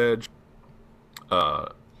Mirror's Edge,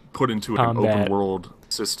 put into an Combat. open world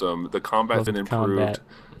system. The combat's Love been the improved." combat.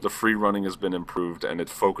 The free running has been improved, and it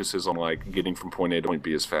focuses on like getting from point A to point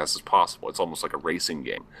B as fast as possible. It's almost like a racing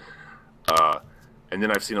game. And then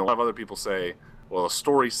I've seen a lot of other people say, "Well, the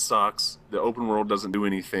story sucks. The open world doesn't do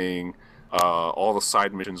anything. All the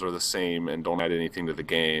side missions are the same and don't add anything to the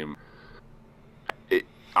game."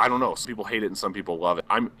 I don't know. Some people hate it and some people love it.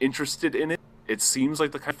 I'm interested in it. It seems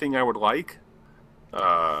like the kind of thing I would like.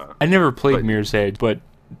 I never played But- Mirror's Edge, but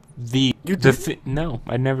You did? no,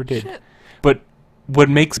 I never did. Shit. But what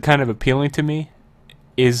makes it kind of appealing to me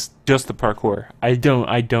is just the parkour. I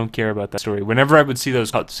don't care about that story. Whenever I would see those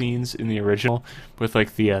cutscenes in the original with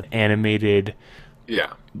like the animated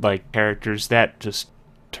Yeah. like characters, that just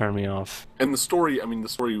turned me off. And the story, I mean, the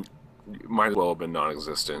story might as well have been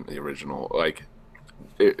non-existent in the original. Like,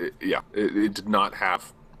 it did not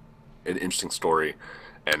have an interesting story,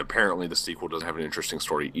 and apparently the sequel doesn't have an interesting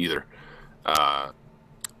story either.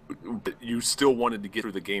 But you still wanted to get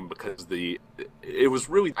through the game because it was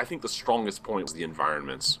really, I think the strongest point was the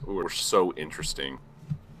environments were so interesting,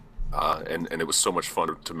 and it was so much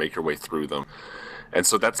fun to make your way through them. And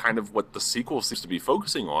so that's kind of what the sequel seems to be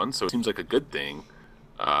focusing on, so it seems like a good thing.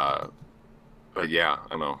 But yeah, I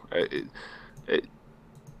don't know.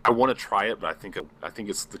 I want to try it, but I think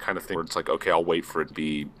it's the kind of thing where it's like, okay, I'll wait for it to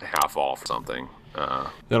be half off or something.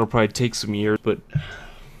 That'll probably take some years, but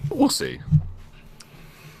We'll see.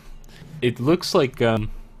 it looks like it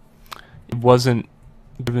wasn't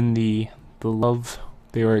given the love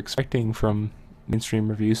they were expecting from mainstream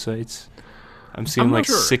review sites. I'm seeing I'm not like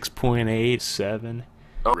sure. 6.8, 7.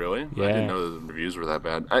 Oh, really? I Yeah. didn't know the reviews were that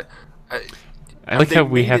bad. I like They how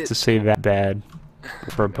we made have it- to say that bad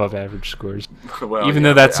for above average scores. Well, Even yeah,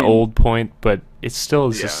 though that's I an mean, old point, but it still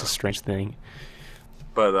is just Yeah. a strange thing.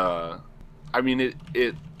 But I mean,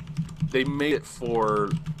 they made it for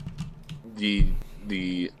the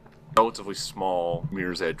relatively small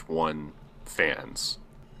Mirror's Edge 1 fans,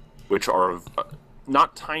 which are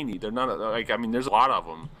not tiny. They're not like, I mean, there's a lot of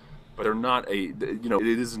them, but they're not it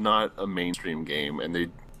is not a mainstream game,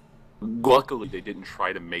 and luckily they didn't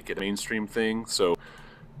try to make it a mainstream thing, so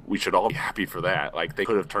we should all be happy for that. Like, they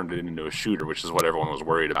could have turned it into a shooter, which is what everyone was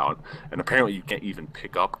worried about, and apparently you can't even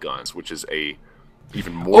pick up guns, which is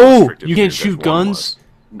even more Oh, restrictive you than can't Mirror's shoot Edge 1 guns?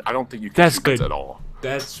 was. I don't think you can That's shoot guns good. at all.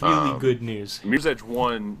 That's really good news. Mirror's Edge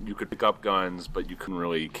 1, you could pick up guns, but you couldn't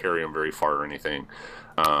really carry them very far or anything.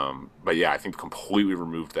 But yeah, I think completely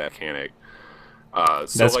removed that mechanic.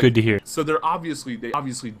 That's good to hear. So they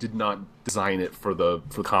obviously did not design it for the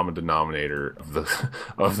common denominator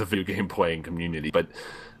of the video game playing community.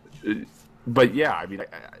 But yeah, I mean,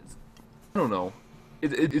 I don't know.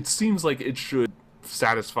 It seems like it should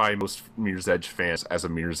satisfy most Mirror's Edge fans as a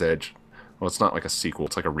Mirror's Edge. Well, it's not like a sequel;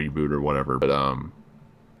 it's like a reboot or whatever. But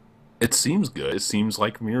it seems good. It seems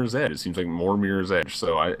like Mirror's Edge. It seems like more Mirror's Edge.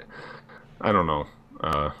 So I don't know.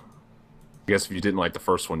 I guess if you didn't like the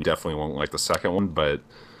first one, you definitely won't like the second one. But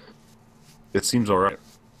It seems alright.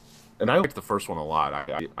 And I like the first one a lot.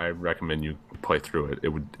 I recommend you play through it.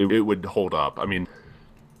 It would hold up. I mean,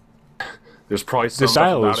 there's probably some stuff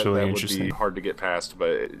style about is it really that would interesting. be hard to get past,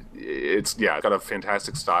 but it's got a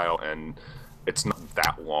fantastic style, and it's not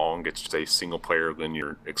that long. It's just a single player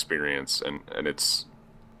linear experience, and it's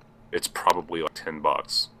probably like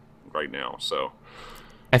 $10 right now. So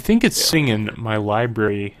I think it's Yeah. sitting in my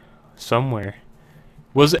library somewhere.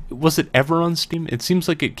 Was it ever on Steam? It seems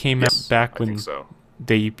like it came yes, out back I when think so.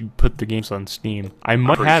 they put the games on Steam. I I'm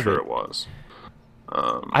might pretty have sure it. it was.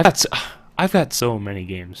 I've got so many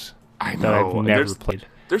games I that I've know. and never played.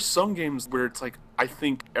 There's some games where it's like I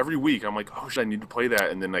think every week I'm like, oh shit, I need to play that,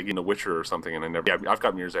 and then I get a Witcher or something, and I never. Yeah, I've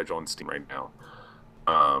got Mirror's Edge on Steam right now.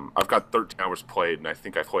 I've got 13 hours played, and I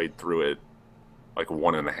think I played through it like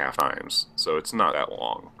 1.5 times, so it's not that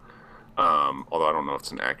long. Although I don't know if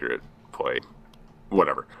it's an accurate play,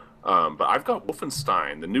 whatever. But I've got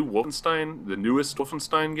Wolfenstein, the newest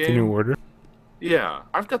Wolfenstein game. The New Order. Yeah,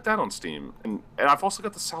 I've got that on Steam, and I've also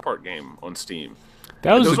got the South Park game on Steam.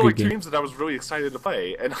 That was Those a are like good two game. games that I was really excited to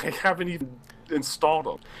play, and I haven't even installed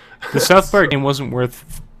them. The South Park game wasn't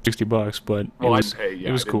worth $60, but Well, it I was didn't pay. Yeah,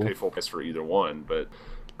 it was I didn't cool. pay full price for either one, but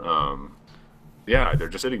yeah, they're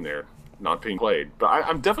just sitting there, not being played. But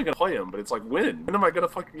I'm definitely gonna play them. But it's like, when am I gonna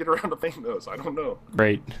fucking get around to playing those? I don't know.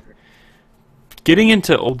 Right. Getting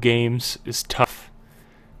into old games is tough.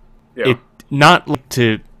 Yeah, It not like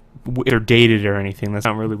to they're dated or anything. That's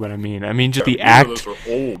not really what I mean. I mean just the Neither act, of those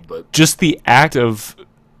are old, but just the act of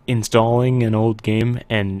installing an old game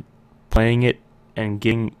and playing it and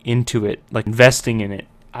getting into it, like investing in it.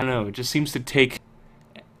 I don't know. It just seems to take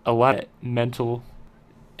a lot of mental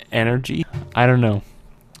energy. I don't know.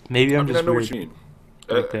 Maybe I'm I mean, just I know weird what you mean.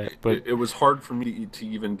 like that, but it was hard for me to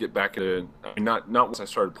even get back into. I mean, not once I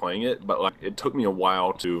started playing it, but like it took me a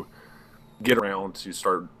while to get around to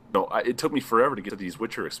start. No, it took me forever to get to these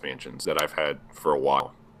Witcher expansions that I've had for a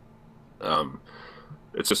while.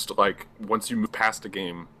 It's just like once you move past a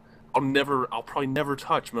game, I'll probably never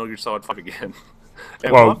touch Metal Gear Solid 5 again. And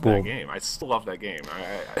I Well, love well- that game. I still love that game.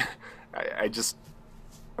 I just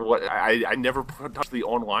I never touched the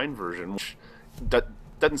online version, which that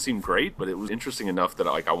doesn't seem great, but it was interesting enough that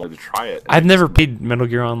like I wanted to try it. I've never played Metal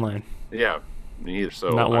Gear Online. Yeah, me either. So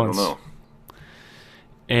Not I once. don't know.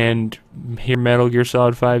 And here Metal Gear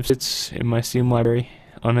Solid 5 sits in my Steam library,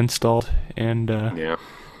 uninstalled, and Yeah,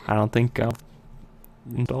 I don't think I'll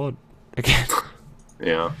install it again.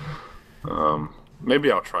 yeah.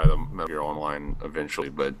 Maybe I'll try the Metal Gear Online eventually,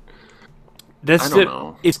 but That's I don't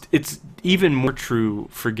know. It's even more true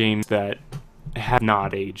for games that have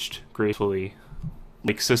not aged gracefully,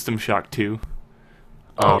 like System Shock 2.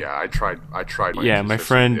 yeah, I tried. Yeah, my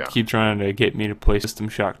friend Yeah. keeps trying to get me to play System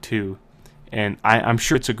Shock 2, and I'm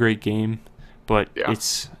sure it's a great game, but Yeah.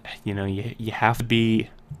 it's you have to be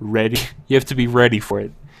ready. You have to be ready for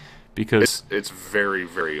it because It's very,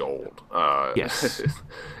 very old. Yes.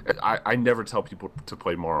 I never tell people to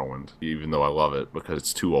play Morrowind, even though I love it, because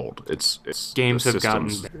it's too old. It's Games the have gotten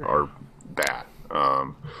systems better. are bad.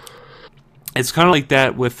 it's kind of like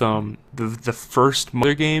that with the first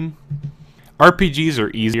Mother game. RPGs are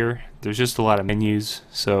easier. There's just a lot of menus.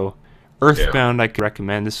 So Earthbound I could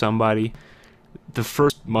recommend to somebody. The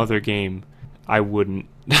first Mother game I wouldn't.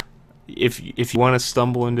 if you want to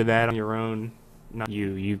stumble into that on your own, not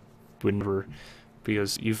you would never,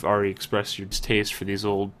 because you've already expressed your distaste for these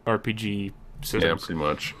old RPG Yeah, systems. pretty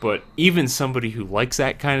much. But even somebody who likes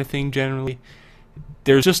that kind of thing generally,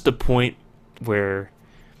 there's just a point where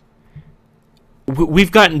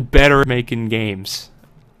we've gotten better at making games.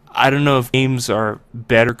 I don't know if games are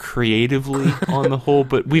better creatively on the whole,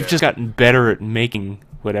 but we've just gotten better at making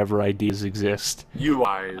whatever ideas exist.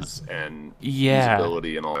 UIs and Yeah.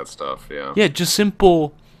 usability and all that stuff. Yeah. Yeah, just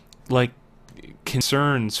simple, like,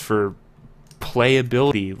 concerns for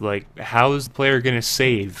playability. Like, how is the player going to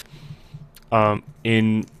save?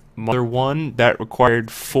 In Mother 1, that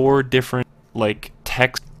required 4 different, like,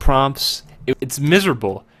 text prompts. It's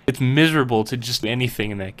miserable. It's miserable to just do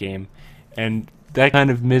anything in that game. And that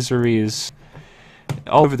kind of misery is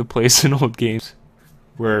all over the place in old games.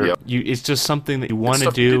 Where Yep. it's just something that you want to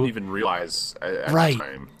Stuff you do. didn't even realize at Right. the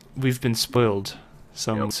time. We've been spoiled,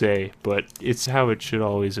 some Yep. would say, but it's how it should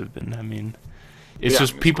always have been. I mean, it's Yeah,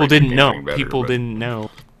 just I mean, it's people great didn't know. getting better, People but- didn't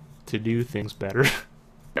know to do things better.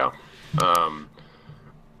 Yeah.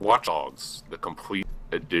 Watch Dogs, the complete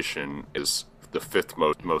edition, is the 5th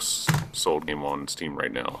most sold game on Steam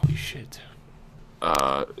right now. Holy shit.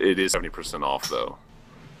 It is 70% off though,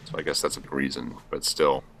 so I guess that's a good reason. But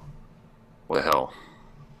still, what the hell?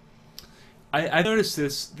 I noticed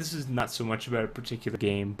this. This is not so much about a particular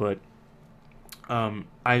game, but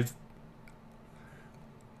I've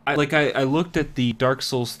I looked at the Dark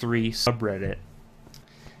Souls 3 subreddit,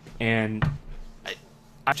 and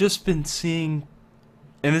I've just been seeing,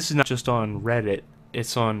 and this is not just on Reddit,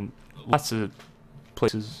 it's on lots of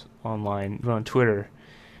places online, even on Twitter.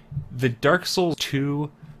 The Dark Souls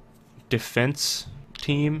 2 defense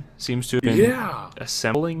team seems to have been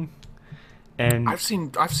assembling, and I've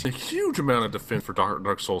seen a huge amount of defense for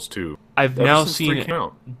Dark Souls 2. I've Ever now since 3 seen came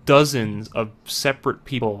out. dozens of separate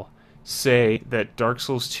people say that Dark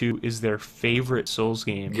Souls 2 is their favorite Souls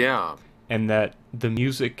game, Yeah. and that the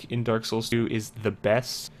music in Dark Souls 2 is the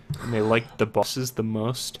best, and they like the bosses the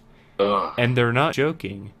most, and they're not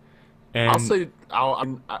joking. And I'll say,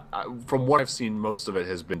 from what I've seen, most of it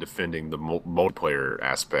has been defending the multiplayer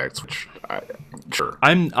aspects, which, sure.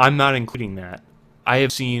 I'm not including that. I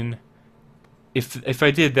have seen, if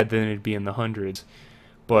I did that, then it'd be in the hundreds.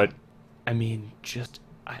 But I mean,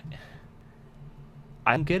 I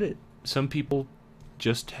don't get it. Some people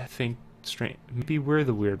just think strange. Maybe we're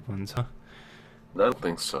the weird ones, huh? I don't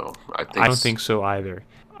think so. I don't think so either.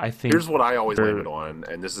 I think here's what I always blame it on,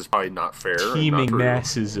 and this is probably not fair. teeming not true.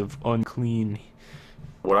 masses of unclean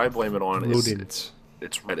What I blame it on is rodents.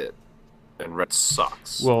 it's Reddit, and Reddit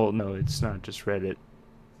sucks. Well, no, it's not just Reddit.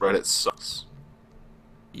 Reddit sucks.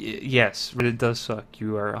 Yes, Reddit does suck.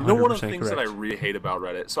 You are 100% You know, one of the things correct. that I really hate about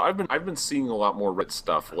Reddit. So I've been seeing a lot more Reddit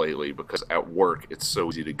stuff lately because at work it's so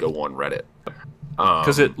easy to go on Reddit.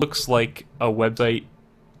 Because it looks like a website.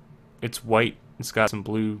 It's white. It's got some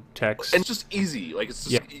blue text. And it's just easy. Like, it's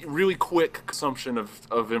just really quick consumption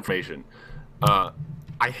of information.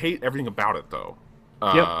 I hate everything about it, though.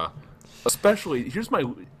 Especially, here's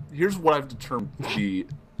what I've determined to be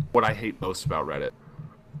what I hate most about Reddit.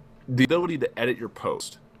 The ability to edit your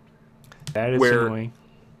post. That is where annoying.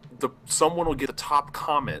 Someone will get a top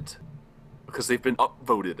comment because they've been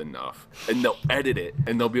upvoted enough, and they'll edit it,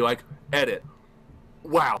 and they'll be like, edit.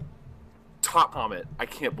 Wow. Top comment. I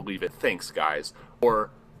can't believe it. Thanks, guys. Or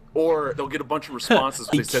they'll get a bunch of responses.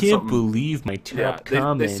 I They said can't something. believe my top they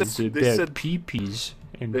comments said- they about said- peepees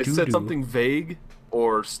and They doo-doo. said something vague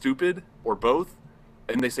or stupid or both,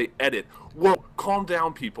 and they say edit. Whoa, calm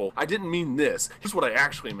down, people. I didn't mean this. Here's what I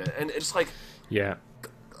actually meant. And it's like, Yeah.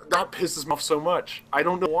 that pisses me off so much. I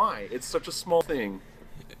don't know why. It's such a small thing.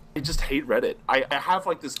 I just hate Reddit. I have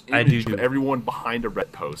like this I do image too. of everyone behind a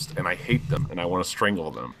Reddit post, and I hate them, and I want to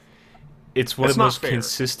strangle them. It's one That's of the not most fair.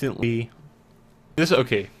 consistently...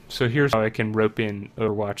 Okay, so here's how I can rope in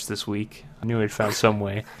Overwatch this week. I knew I'd found some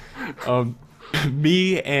way.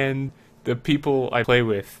 Me and the people I play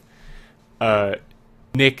with,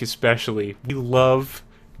 Nick especially, we love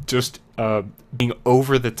just being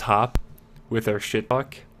over the top with our shit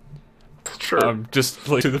talk. Sure. Just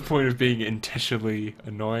like to the point of being intentionally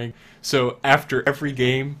annoying. So after every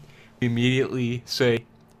game, we immediately say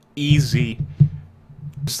easy.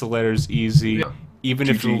 Just the letters easy. Yeah. Even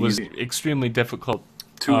if it GG was easy. extremely difficult.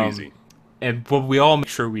 Too easy. And well, we all make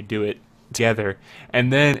sure we do it together.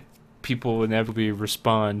 And then people inevitably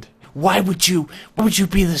respond, Why would you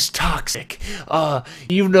be this toxic?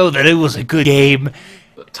 You know that it was a good game.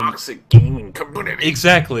 The toxic gaming community.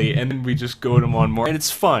 Exactly, and then we just goad them on more, and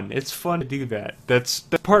it's fun. It's fun to do that. That's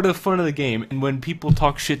part of the fun of the game. And when people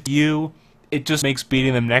talk shit to you, it just makes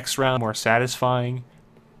beating them next round more satisfying.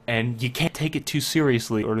 And you can't take it too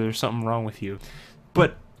seriously, or there's something wrong with you.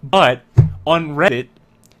 But on Reddit,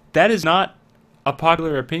 that is not a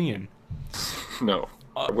popular opinion. No,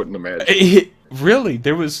 I wouldn't imagine. Really,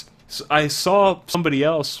 I saw somebody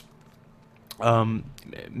else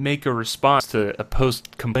make a response to a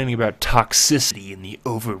post complaining about toxicity in the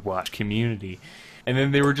Overwatch community. And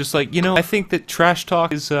then they were just like, I think that trash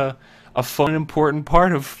talk is a fun and important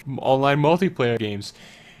part of online multiplayer games.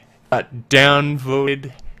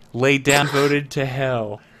 Laid downvoted to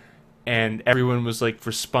hell. And everyone was like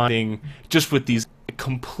responding just with these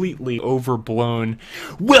completely overblown,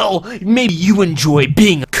 well, maybe you enjoy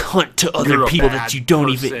being a cunt to other You're a people bad that you don't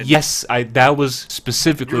person. even... Yes, that was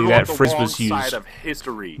specifically You're that on the phrase wrong was used. side of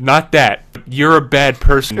history. Not that. You're a bad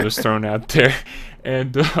person was thrown out there.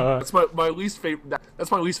 And That's my least favorite. That's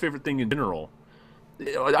my least favorite thing in general.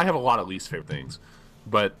 I have a lot of least favorite things,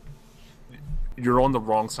 but you're on the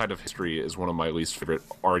wrong side of history is one of my least favorite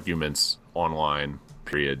arguments online.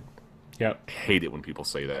 Period. yep. I hate it when people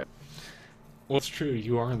say that. Well, it's true.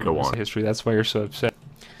 You are in the Go wrong on. history. That's why you're so upset.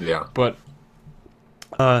 Yeah. But,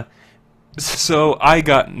 so I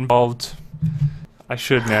got involved. I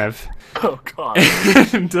shouldn't have. Oh God.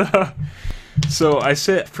 And so I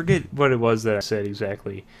said, forget what it was that I said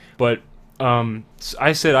exactly, but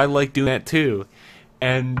I said I like doing that too,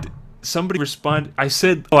 and somebody responded. I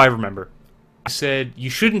said, I remember. I said you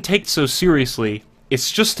shouldn't take it so seriously.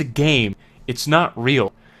 It's just a game. It's not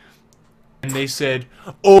real. and they said,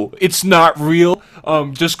 "Oh, it's not real.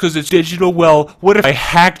 Just because it's digital. Well, what if I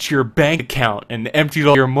hacked your bank account and emptied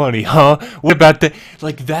all your money, huh? What about that?"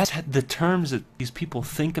 Like, that's the terms that these people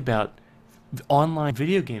think about online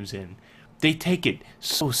video games in. They take it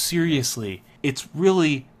so seriously. It's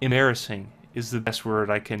really embarrassing, is the best word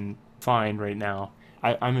I can find right now.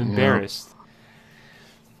 I'm embarrassed.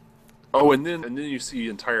 Oh, and then you see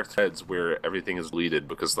entire threads where everything is deleted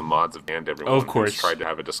because the mods have banned everyone. Oh, of course. Who's tried to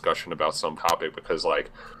have a discussion about some topic because, like,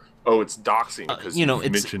 oh, it's doxing because You know, you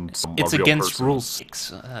it's mentioned a it's real against person. Rule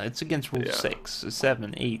 6. It's against Rule Yeah. 6,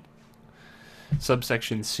 7, 8,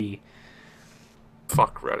 subsection C.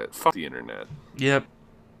 Fuck Reddit. Fuck the internet. Yep,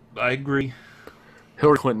 I agree.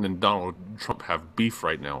 Hillary Clinton and Donald Trump have beef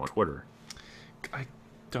right now on Twitter. I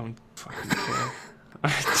don't fucking care.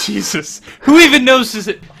 Jesus, who even knows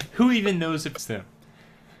Who even knows if it's them?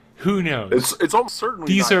 Who knows? It's almost certainly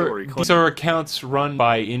These not are Hillary Clinton. these are accounts run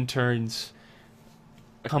by interns.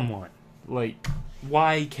 Come on, like,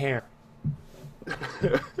 why care?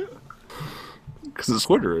 Because it's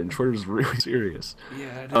Twitter, and Twitter's really serious.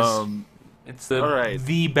 Yeah, it is. It's the all right.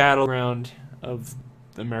 the battleground of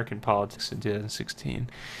American politics in 2016.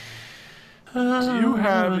 Do you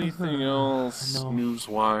have anything else No.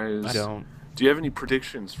 news-wise? I don't. Do you have any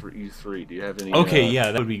predictions for E3? Do you have any? Okay,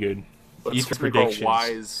 yeah, that would be good. Let's E3 make our predictions.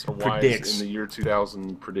 wise Predicts. in the year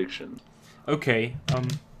 2000 prediction. Okay,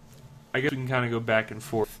 I guess we can kind of go back and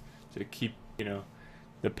forth to keep,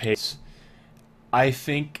 the pace. I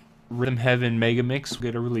think Rhythm Heaven Megamix will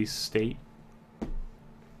get a release date.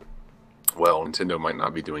 Well, Nintendo might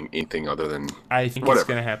not be doing anything other than I think it's Whatever.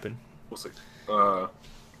 going to happen. we'll see.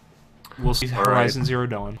 We'll see All Horizon Zero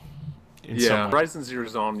Dawn. in some Yeah, way. Horizon Zero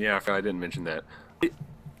Dawn. Yeah, I didn't mention that.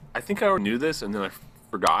 I think I already knew this, and then I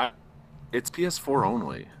forgot. It's PS4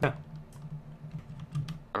 only. Yeah.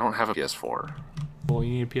 I don't have a PS4. Well,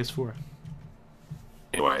 you need a PS4.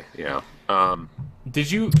 Anyway, yeah.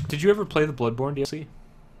 Did you ever play the Bloodborne DLC?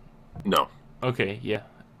 No. Okay, yeah.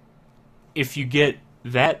 If you get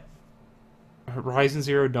that, Horizon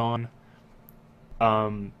Zero Dawn,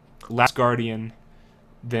 Last Guardian,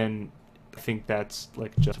 then I think that's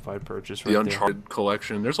like a justified purchase right The there. Uncharted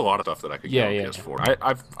collection. There's a lot of stuff that I could Yeah, get on yeah, PS4.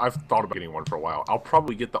 I've thought about getting one for a while. I'll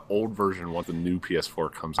probably get the old version once the new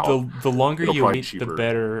PS4 comes out. The longer It'll you probably wait, cheaper. the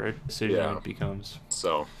better a decision Yeah. it becomes.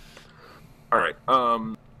 So, all right.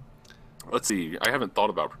 Let's see. I haven't thought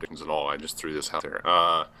about predictions at all. I just threw this out there.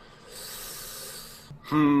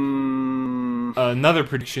 Another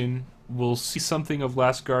prediction: we'll see something of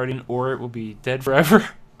Last Guardian, or it will be dead forever.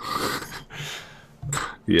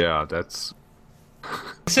 Yeah, that's. I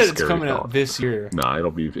said it's Scary coming thought. out this year. Nah,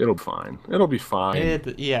 it'll be fine. It'll be fine.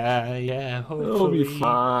 Yeah, hopefully. It'll be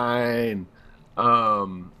fine.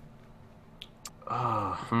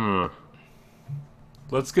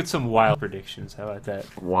 Let's get some wild predictions. How about that?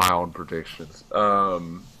 Wild predictions.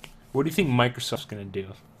 What do you think Microsoft's gonna do?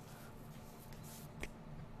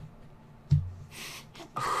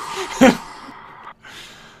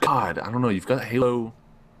 God, I don't know. You've got Halo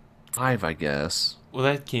 5, I guess. Well,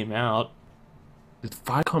 that came out. Did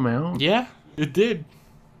 5 come out? Yeah, it did.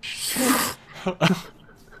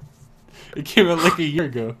 It came out like a year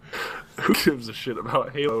ago. Who gives a shit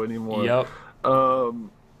about Halo anymore? Yep.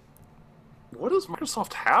 What does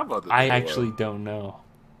Microsoft have other than I Halo? actually don't know.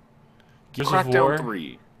 Gears of Crackdown War?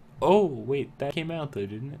 3. Oh, wait, that came out though,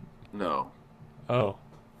 didn't it? No. Oh,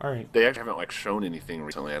 alright. They actually haven't shown anything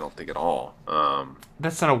recently, I don't think at all.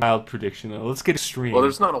 That's not a wild prediction though. Let's get extreme. Well,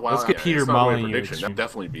 there's not a wild. Let's get yeah, Peter it's not a wild Molyneux prediction. extreme. That'll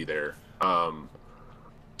definitely be there.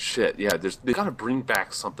 Shit, yeah. They got to bring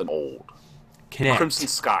back something old. Connect. Crimson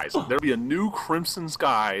Skies. There'll be a new Crimson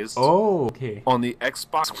Skies Oh, okay. on the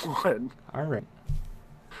Xbox One. Alright.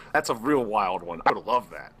 That's a real wild one. I would love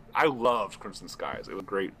that. I loved Crimson Skies. It was a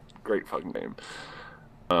great fucking game.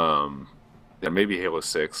 Yeah, maybe Halo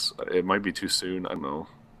 6. It might be too soon. I don't know.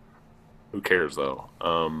 Who cares though?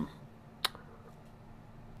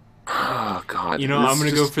 Oh God. You know, I'm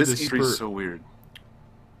gonna go for this the E3 is super- so weird.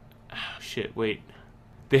 Oh, shit, wait.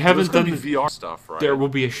 They There's haven't gonna done be VR stuff, right? There will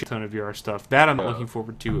be a shit ton of VR stuff. That I'm not Yeah. looking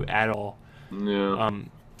forward to at all. Yeah.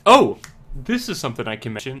 Oh! This is something I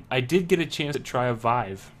can mention. I did get a chance to try a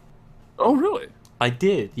Vive. Oh really? I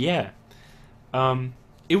did, yeah.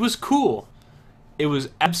 It was cool. It was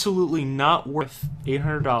absolutely not worth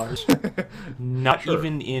 $800. Not Sure.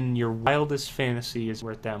 even in your wildest fantasy is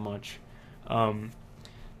worth that much.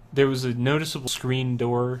 There was a noticeable screen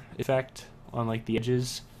door effect on like the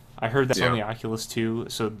edges. I heard that's on the Yeah. Oculus too,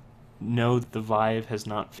 so know that the Vive has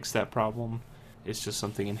not fixed that problem. It's just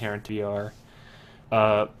something inherent to VR.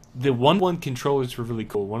 The one controllers were really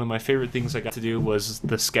cool. One of my favorite things I got to do was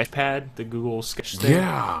the Sketchpad, the Google Sketch thing,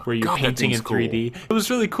 Yeah, where you're God, that painting thing's in 3D. It was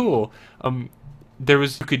really cool. You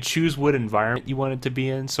could choose what environment you wanted to be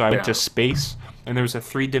in, so I went to space, and there was a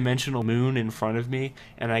 3-dimensional moon in front of me,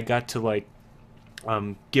 and I got to like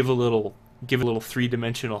give a little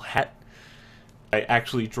 3-dimensional hat by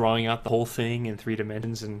actually drawing out the whole thing in 3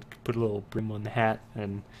 dimensions and put a little brim on the hat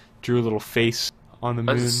and drew a little face on the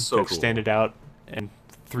moon so that cool. extended out and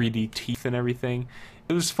 3D teeth and everything.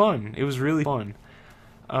 It was fun. It was really fun.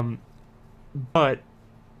 But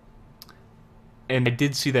I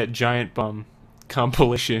did see that Giant Bomb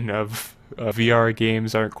compilation of VR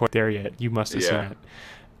games aren't quite there yet. You must have seen it.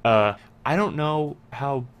 I don't know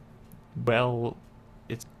how well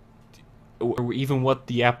it's, or even what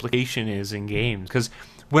the application is in games. Because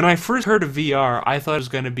when I first heard of VR, I thought it was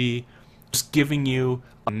going to be just giving you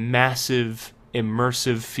a massive,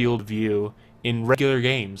 immersive field of view in regular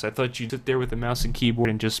games. I thought you'd sit there with a mouse and keyboard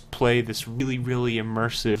and just play this really, really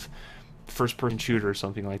immersive first-person shooter or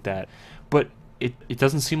something like that. But it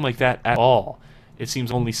doesn't seem like that at all. It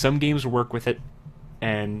seems only some games work with it,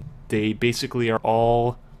 and they basically are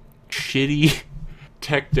all shitty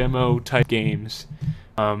tech demo type games.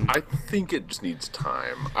 I think it just needs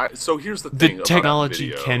time. So here's the The thing.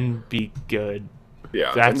 technology about that video. can be good.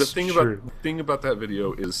 Yeah, That's and the thing true. about that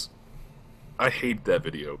video is, I hate that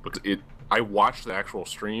video because I watched the actual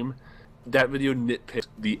stream. That video nitpicked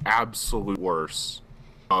the absolute worst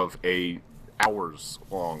of a hours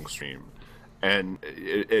long stream, and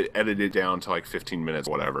it edited down to like 15 minutes,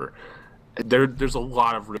 whatever. There's a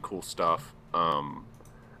lot of really cool stuff.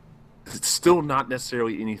 It's still not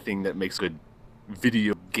necessarily anything that makes a good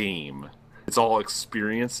video game. It's all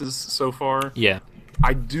experiences so far. Yeah.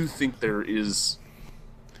 I do think there's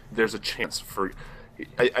a chance for.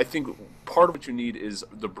 I think part of what you need is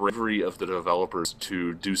the bravery of the developers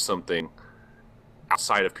to do something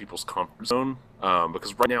outside of people's comfort zone.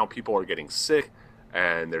 Because right now people are getting sick,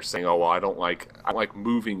 and they're saying, "Oh, well, I don't like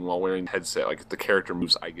moving while wearing the headset. Like if the character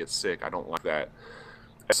moves, I get sick. I don't like that."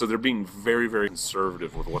 And so they're being very, very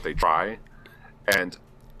conservative with what they try, and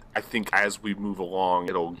I think as we move along,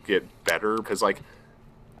 it'll get better because, like,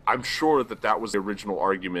 I'm sure that was the original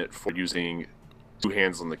argument for using 2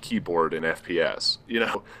 hands on the keyboard in FPS. You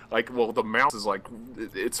know, like, well, the mouse is like,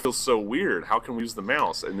 it feels so weird. How can we use the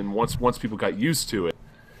mouse? And then once people got used to it,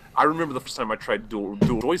 I remember the first time I tried dual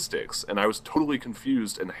joysticks, and I was totally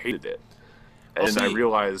confused and hated it. And Also, I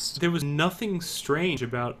realized there was nothing strange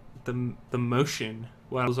about the motion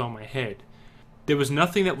while I was on my head. There was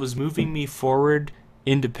nothing that was moving me forward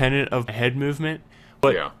independent of my head movement.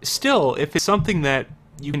 But still, if it's something that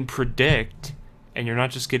you can predict and you're not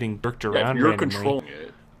just getting jerked around if you're randomly, controlling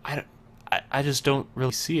it. I just don't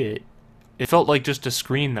really see it. It felt like just a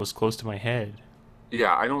screen that was close to my head.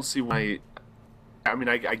 Yeah, I don't see why. I mean,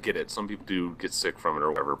 I get it. Some people do get sick from it or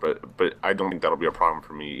whatever, but I don't think that'll be a problem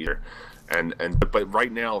for me either. But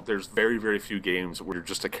right now, there's very, very few games where you're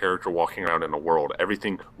just a character walking around in a world.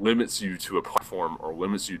 Everything limits you to a platform or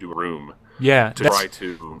limits you to a room. Yeah,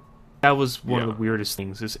 That was one of the weirdest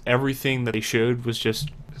things. Is everything that they showed was just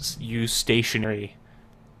you stationary,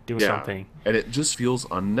 doing something, and it just feels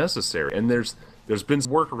unnecessary. And there's been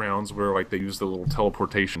some workarounds where like they use the little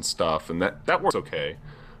teleportation stuff, and that works okay.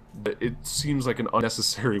 But it seems like an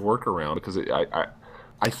unnecessary workaround because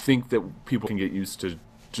I think that people can get used to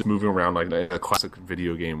just moving around like a classic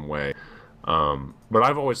video game way. But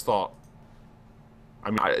I've always thought, I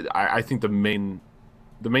mean, I think the main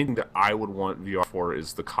thing that I would want VR for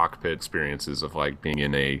is the cockpit experiences of like being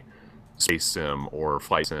in a space sim or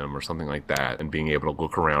flight sim or something like that, and being able to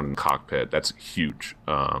look around in the cockpit. That's huge.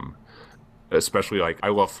 Especially like I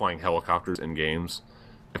love flying helicopters in games.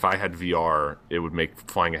 If I had VR, it would make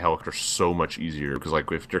flying a helicopter so much easier because like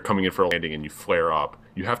if you're coming in for a landing and you flare up,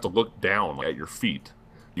 you have to look down at your feet.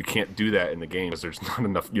 You can't do that in the game because there's not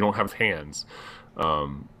enough. You don't have hands.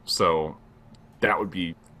 So that would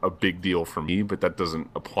be a big deal for me, but that doesn't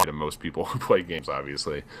apply to most people who play games,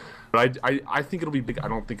 obviously. But I think it'll be big. I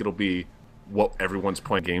don't think it'll be what everyone's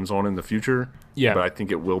playing games on in the future. Yeah. But I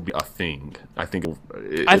think it will be a thing. I think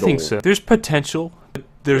I think so. There's potential. But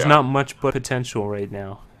there's not much but potential right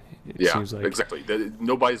now. It seems like. Exactly.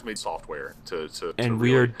 Nobody's made software to and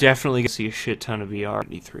we are definitely going to see a shit ton of VR at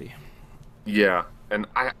E3. Yeah, and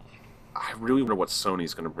I really wonder what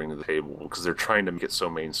Sony's going to bring to the table because they're trying to make it so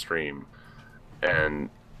mainstream. And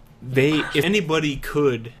if anybody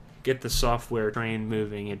could get the software train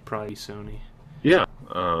moving, it'd probably be Sony. Yeah.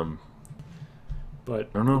 But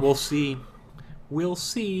I don't know. we'll see. We'll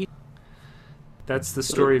see. That's the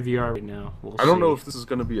story of VR right now. We'll I don't see. know if this is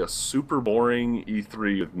going to be a super boring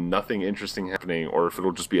E3 with nothing interesting happening, or if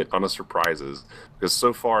it'll just be a ton of surprises. Because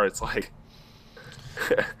so far, it's like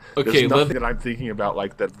Okay, there's nothing that I'm thinking about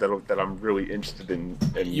like that I'm really interested in.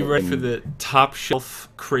 You ready for the top shelf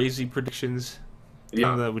crazy predictions?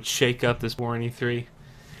 Yeah. That would shake up this boring E3.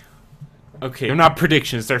 Okay, they're not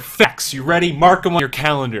predictions; they're facts. You ready? Mark them on your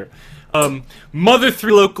calendar. Mother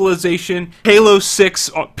 3 localization, Halo 6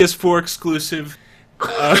 PS4 exclusive.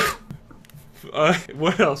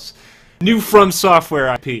 What else? New From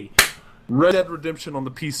Software IP. Red Dead Redemption on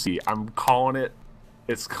the PC. I'm calling it.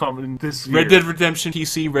 It's coming this year. Red Dead Redemption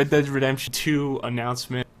PC, Red Dead Redemption 2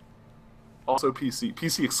 announcement. Also PC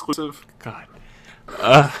exclusive. God.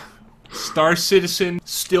 Star Citizen,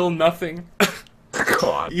 still nothing.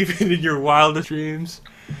 God. Even in your wildest dreams.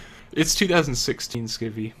 It's 2016,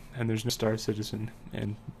 Skivvy, and there's no Star Citizen,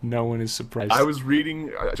 and no one is surprised. I was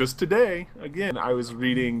reading just today. Again, I was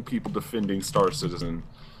reading people defending Star Citizen,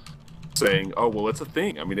 saying, "Oh well, it's a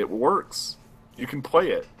thing. I mean, it works. You can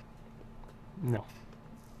play it. No.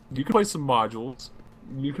 You can play some modules.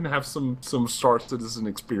 You can have some Star Citizen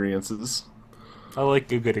experiences." I like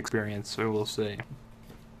a good experience, I will say.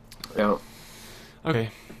 Yeah.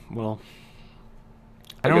 Okay, well,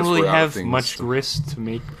 I I don't guess really we're out of have things much to- grist to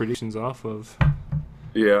make predictions off of.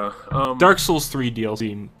 Yeah. Dark Souls 3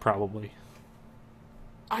 DLC, probably.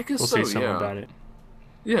 I guess We'll so. say something Yeah. about it.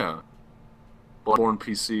 Yeah. Bloodborne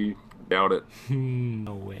PC. Doubt it.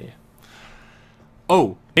 No way.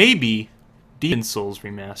 Oh, maybe Demon Souls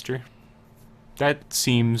remaster. That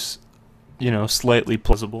seems, slightly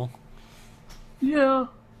plausible. Yeah.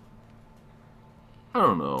 I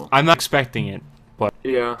don't know. I'm not expecting it, but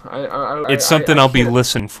Yeah. it's something I'll be can't-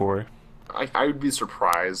 listening for. I would be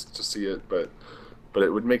surprised to see it, but it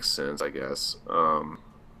would make sense, I guess.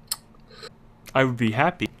 I would be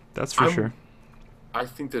happy, that's for sure. I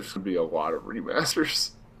think there's going to be a lot of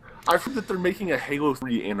remasters. I've heard that they're making a Halo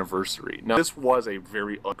 3 anniversary. Now, this was a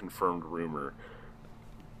very unconfirmed rumor,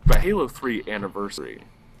 but Halo 3 anniversary,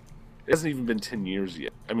 it hasn't even been 10 years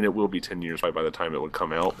yet. I mean, it will be 10 years by the time it would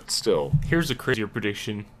come out, but still. Here's a crazier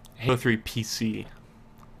prediction. Halo 3 PC.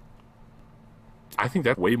 I think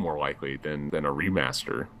that's way more likely than a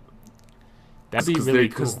remaster. That'd be really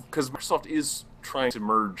cool. Because Microsoft is trying to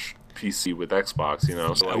merge PC with Xbox,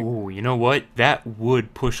 so like, Oh, you know what? That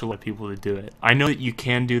would push a lot of people to do it. I know that you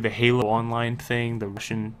can do the Halo Online thing, the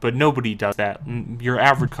Russian, but nobody does that. Your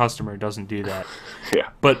average customer doesn't do that. yeah.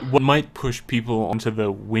 But what might push people onto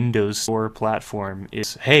the Windows Store platform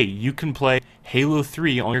is, hey, you can play Halo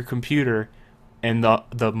 3 on your computer, and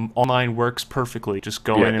the online works perfectly. Just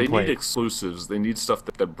go in and They play need it. exclusives. They need stuff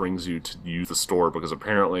that brings you to use the store, because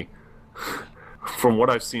apparently, from what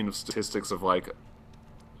I've seen of statistics of like,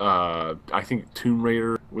 I think Tomb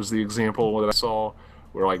Raider was the example that I saw,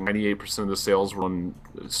 where like 98% of the sales were on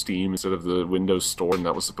Steam instead of the Windows Store, and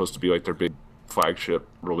that was supposed to be like their big flagship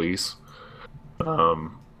release. I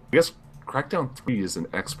guess Crackdown 3 is an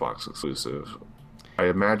Xbox exclusive. I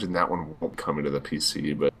imagine that one won't come into the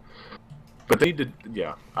PC, but they need to.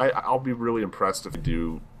 Yeah, I'll be really impressed if they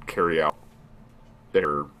do carry out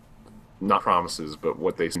their, not promises, but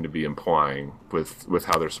what they seem to be implying with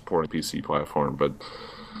how they're supporting the PC platform. But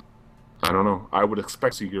I don't know. I would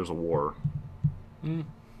expect to see Gears of War.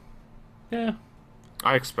 Yeah.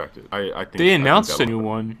 I expect it. I think They announced a that'll new happen.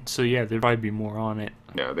 one, so yeah, there'd probably be more on it.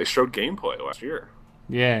 Yeah, they showed gameplay last year.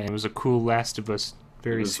 Yeah, it was a cool Last of Us, It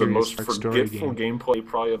very was the serious most dark story forgetful game. gameplay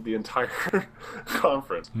probably of the entire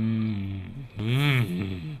conference.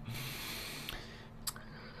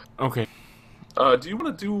 Okay. Do you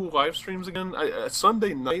want to do live streams again?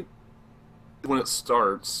 Sunday night when it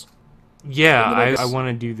starts. Yeah, And then I I guess- want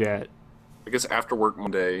to do that. I guess after work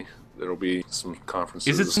Monday there'll be some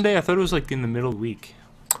conferences. Is it Sunday? I thought it was like in the middle of the week.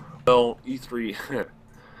 Well, E3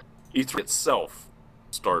 E3 itself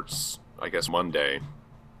starts, I guess, Monday,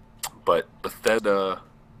 but Bethesda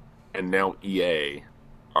and now EA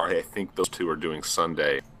I think those two are doing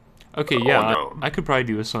Sunday. Okay, on yeah, their own. I could probably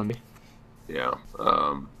do a Sunday. Yeah.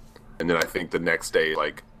 And then I think the next day,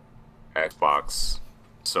 like, Xbox,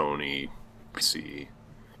 Sony, PC.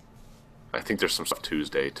 I think there's some stuff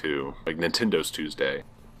Tuesday, too. Like, Nintendo's Tuesday.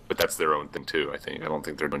 But that's their own thing, too, I think. I don't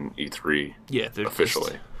think they're doing E3 Yeah, they're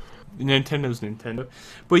officially. Nintendo's Nintendo.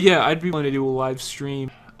 But yeah, I'd be willing to do a live stream.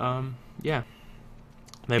 Yeah.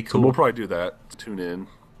 That'd be So cool. we'll probably do that. Tune in.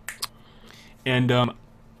 And I'll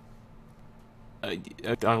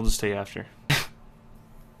just stay after.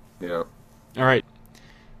 Yeah. All right.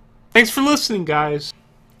 Thanks for listening, guys.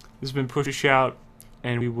 This has been Push a Shout,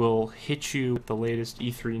 and we will hit you with the latest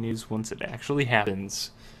E3 news once it actually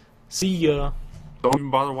happens. See ya. Don't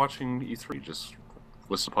even bother watching E3. Just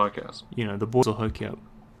listen to podcasts. You know, the boys will hook you up.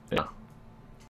 Yeah.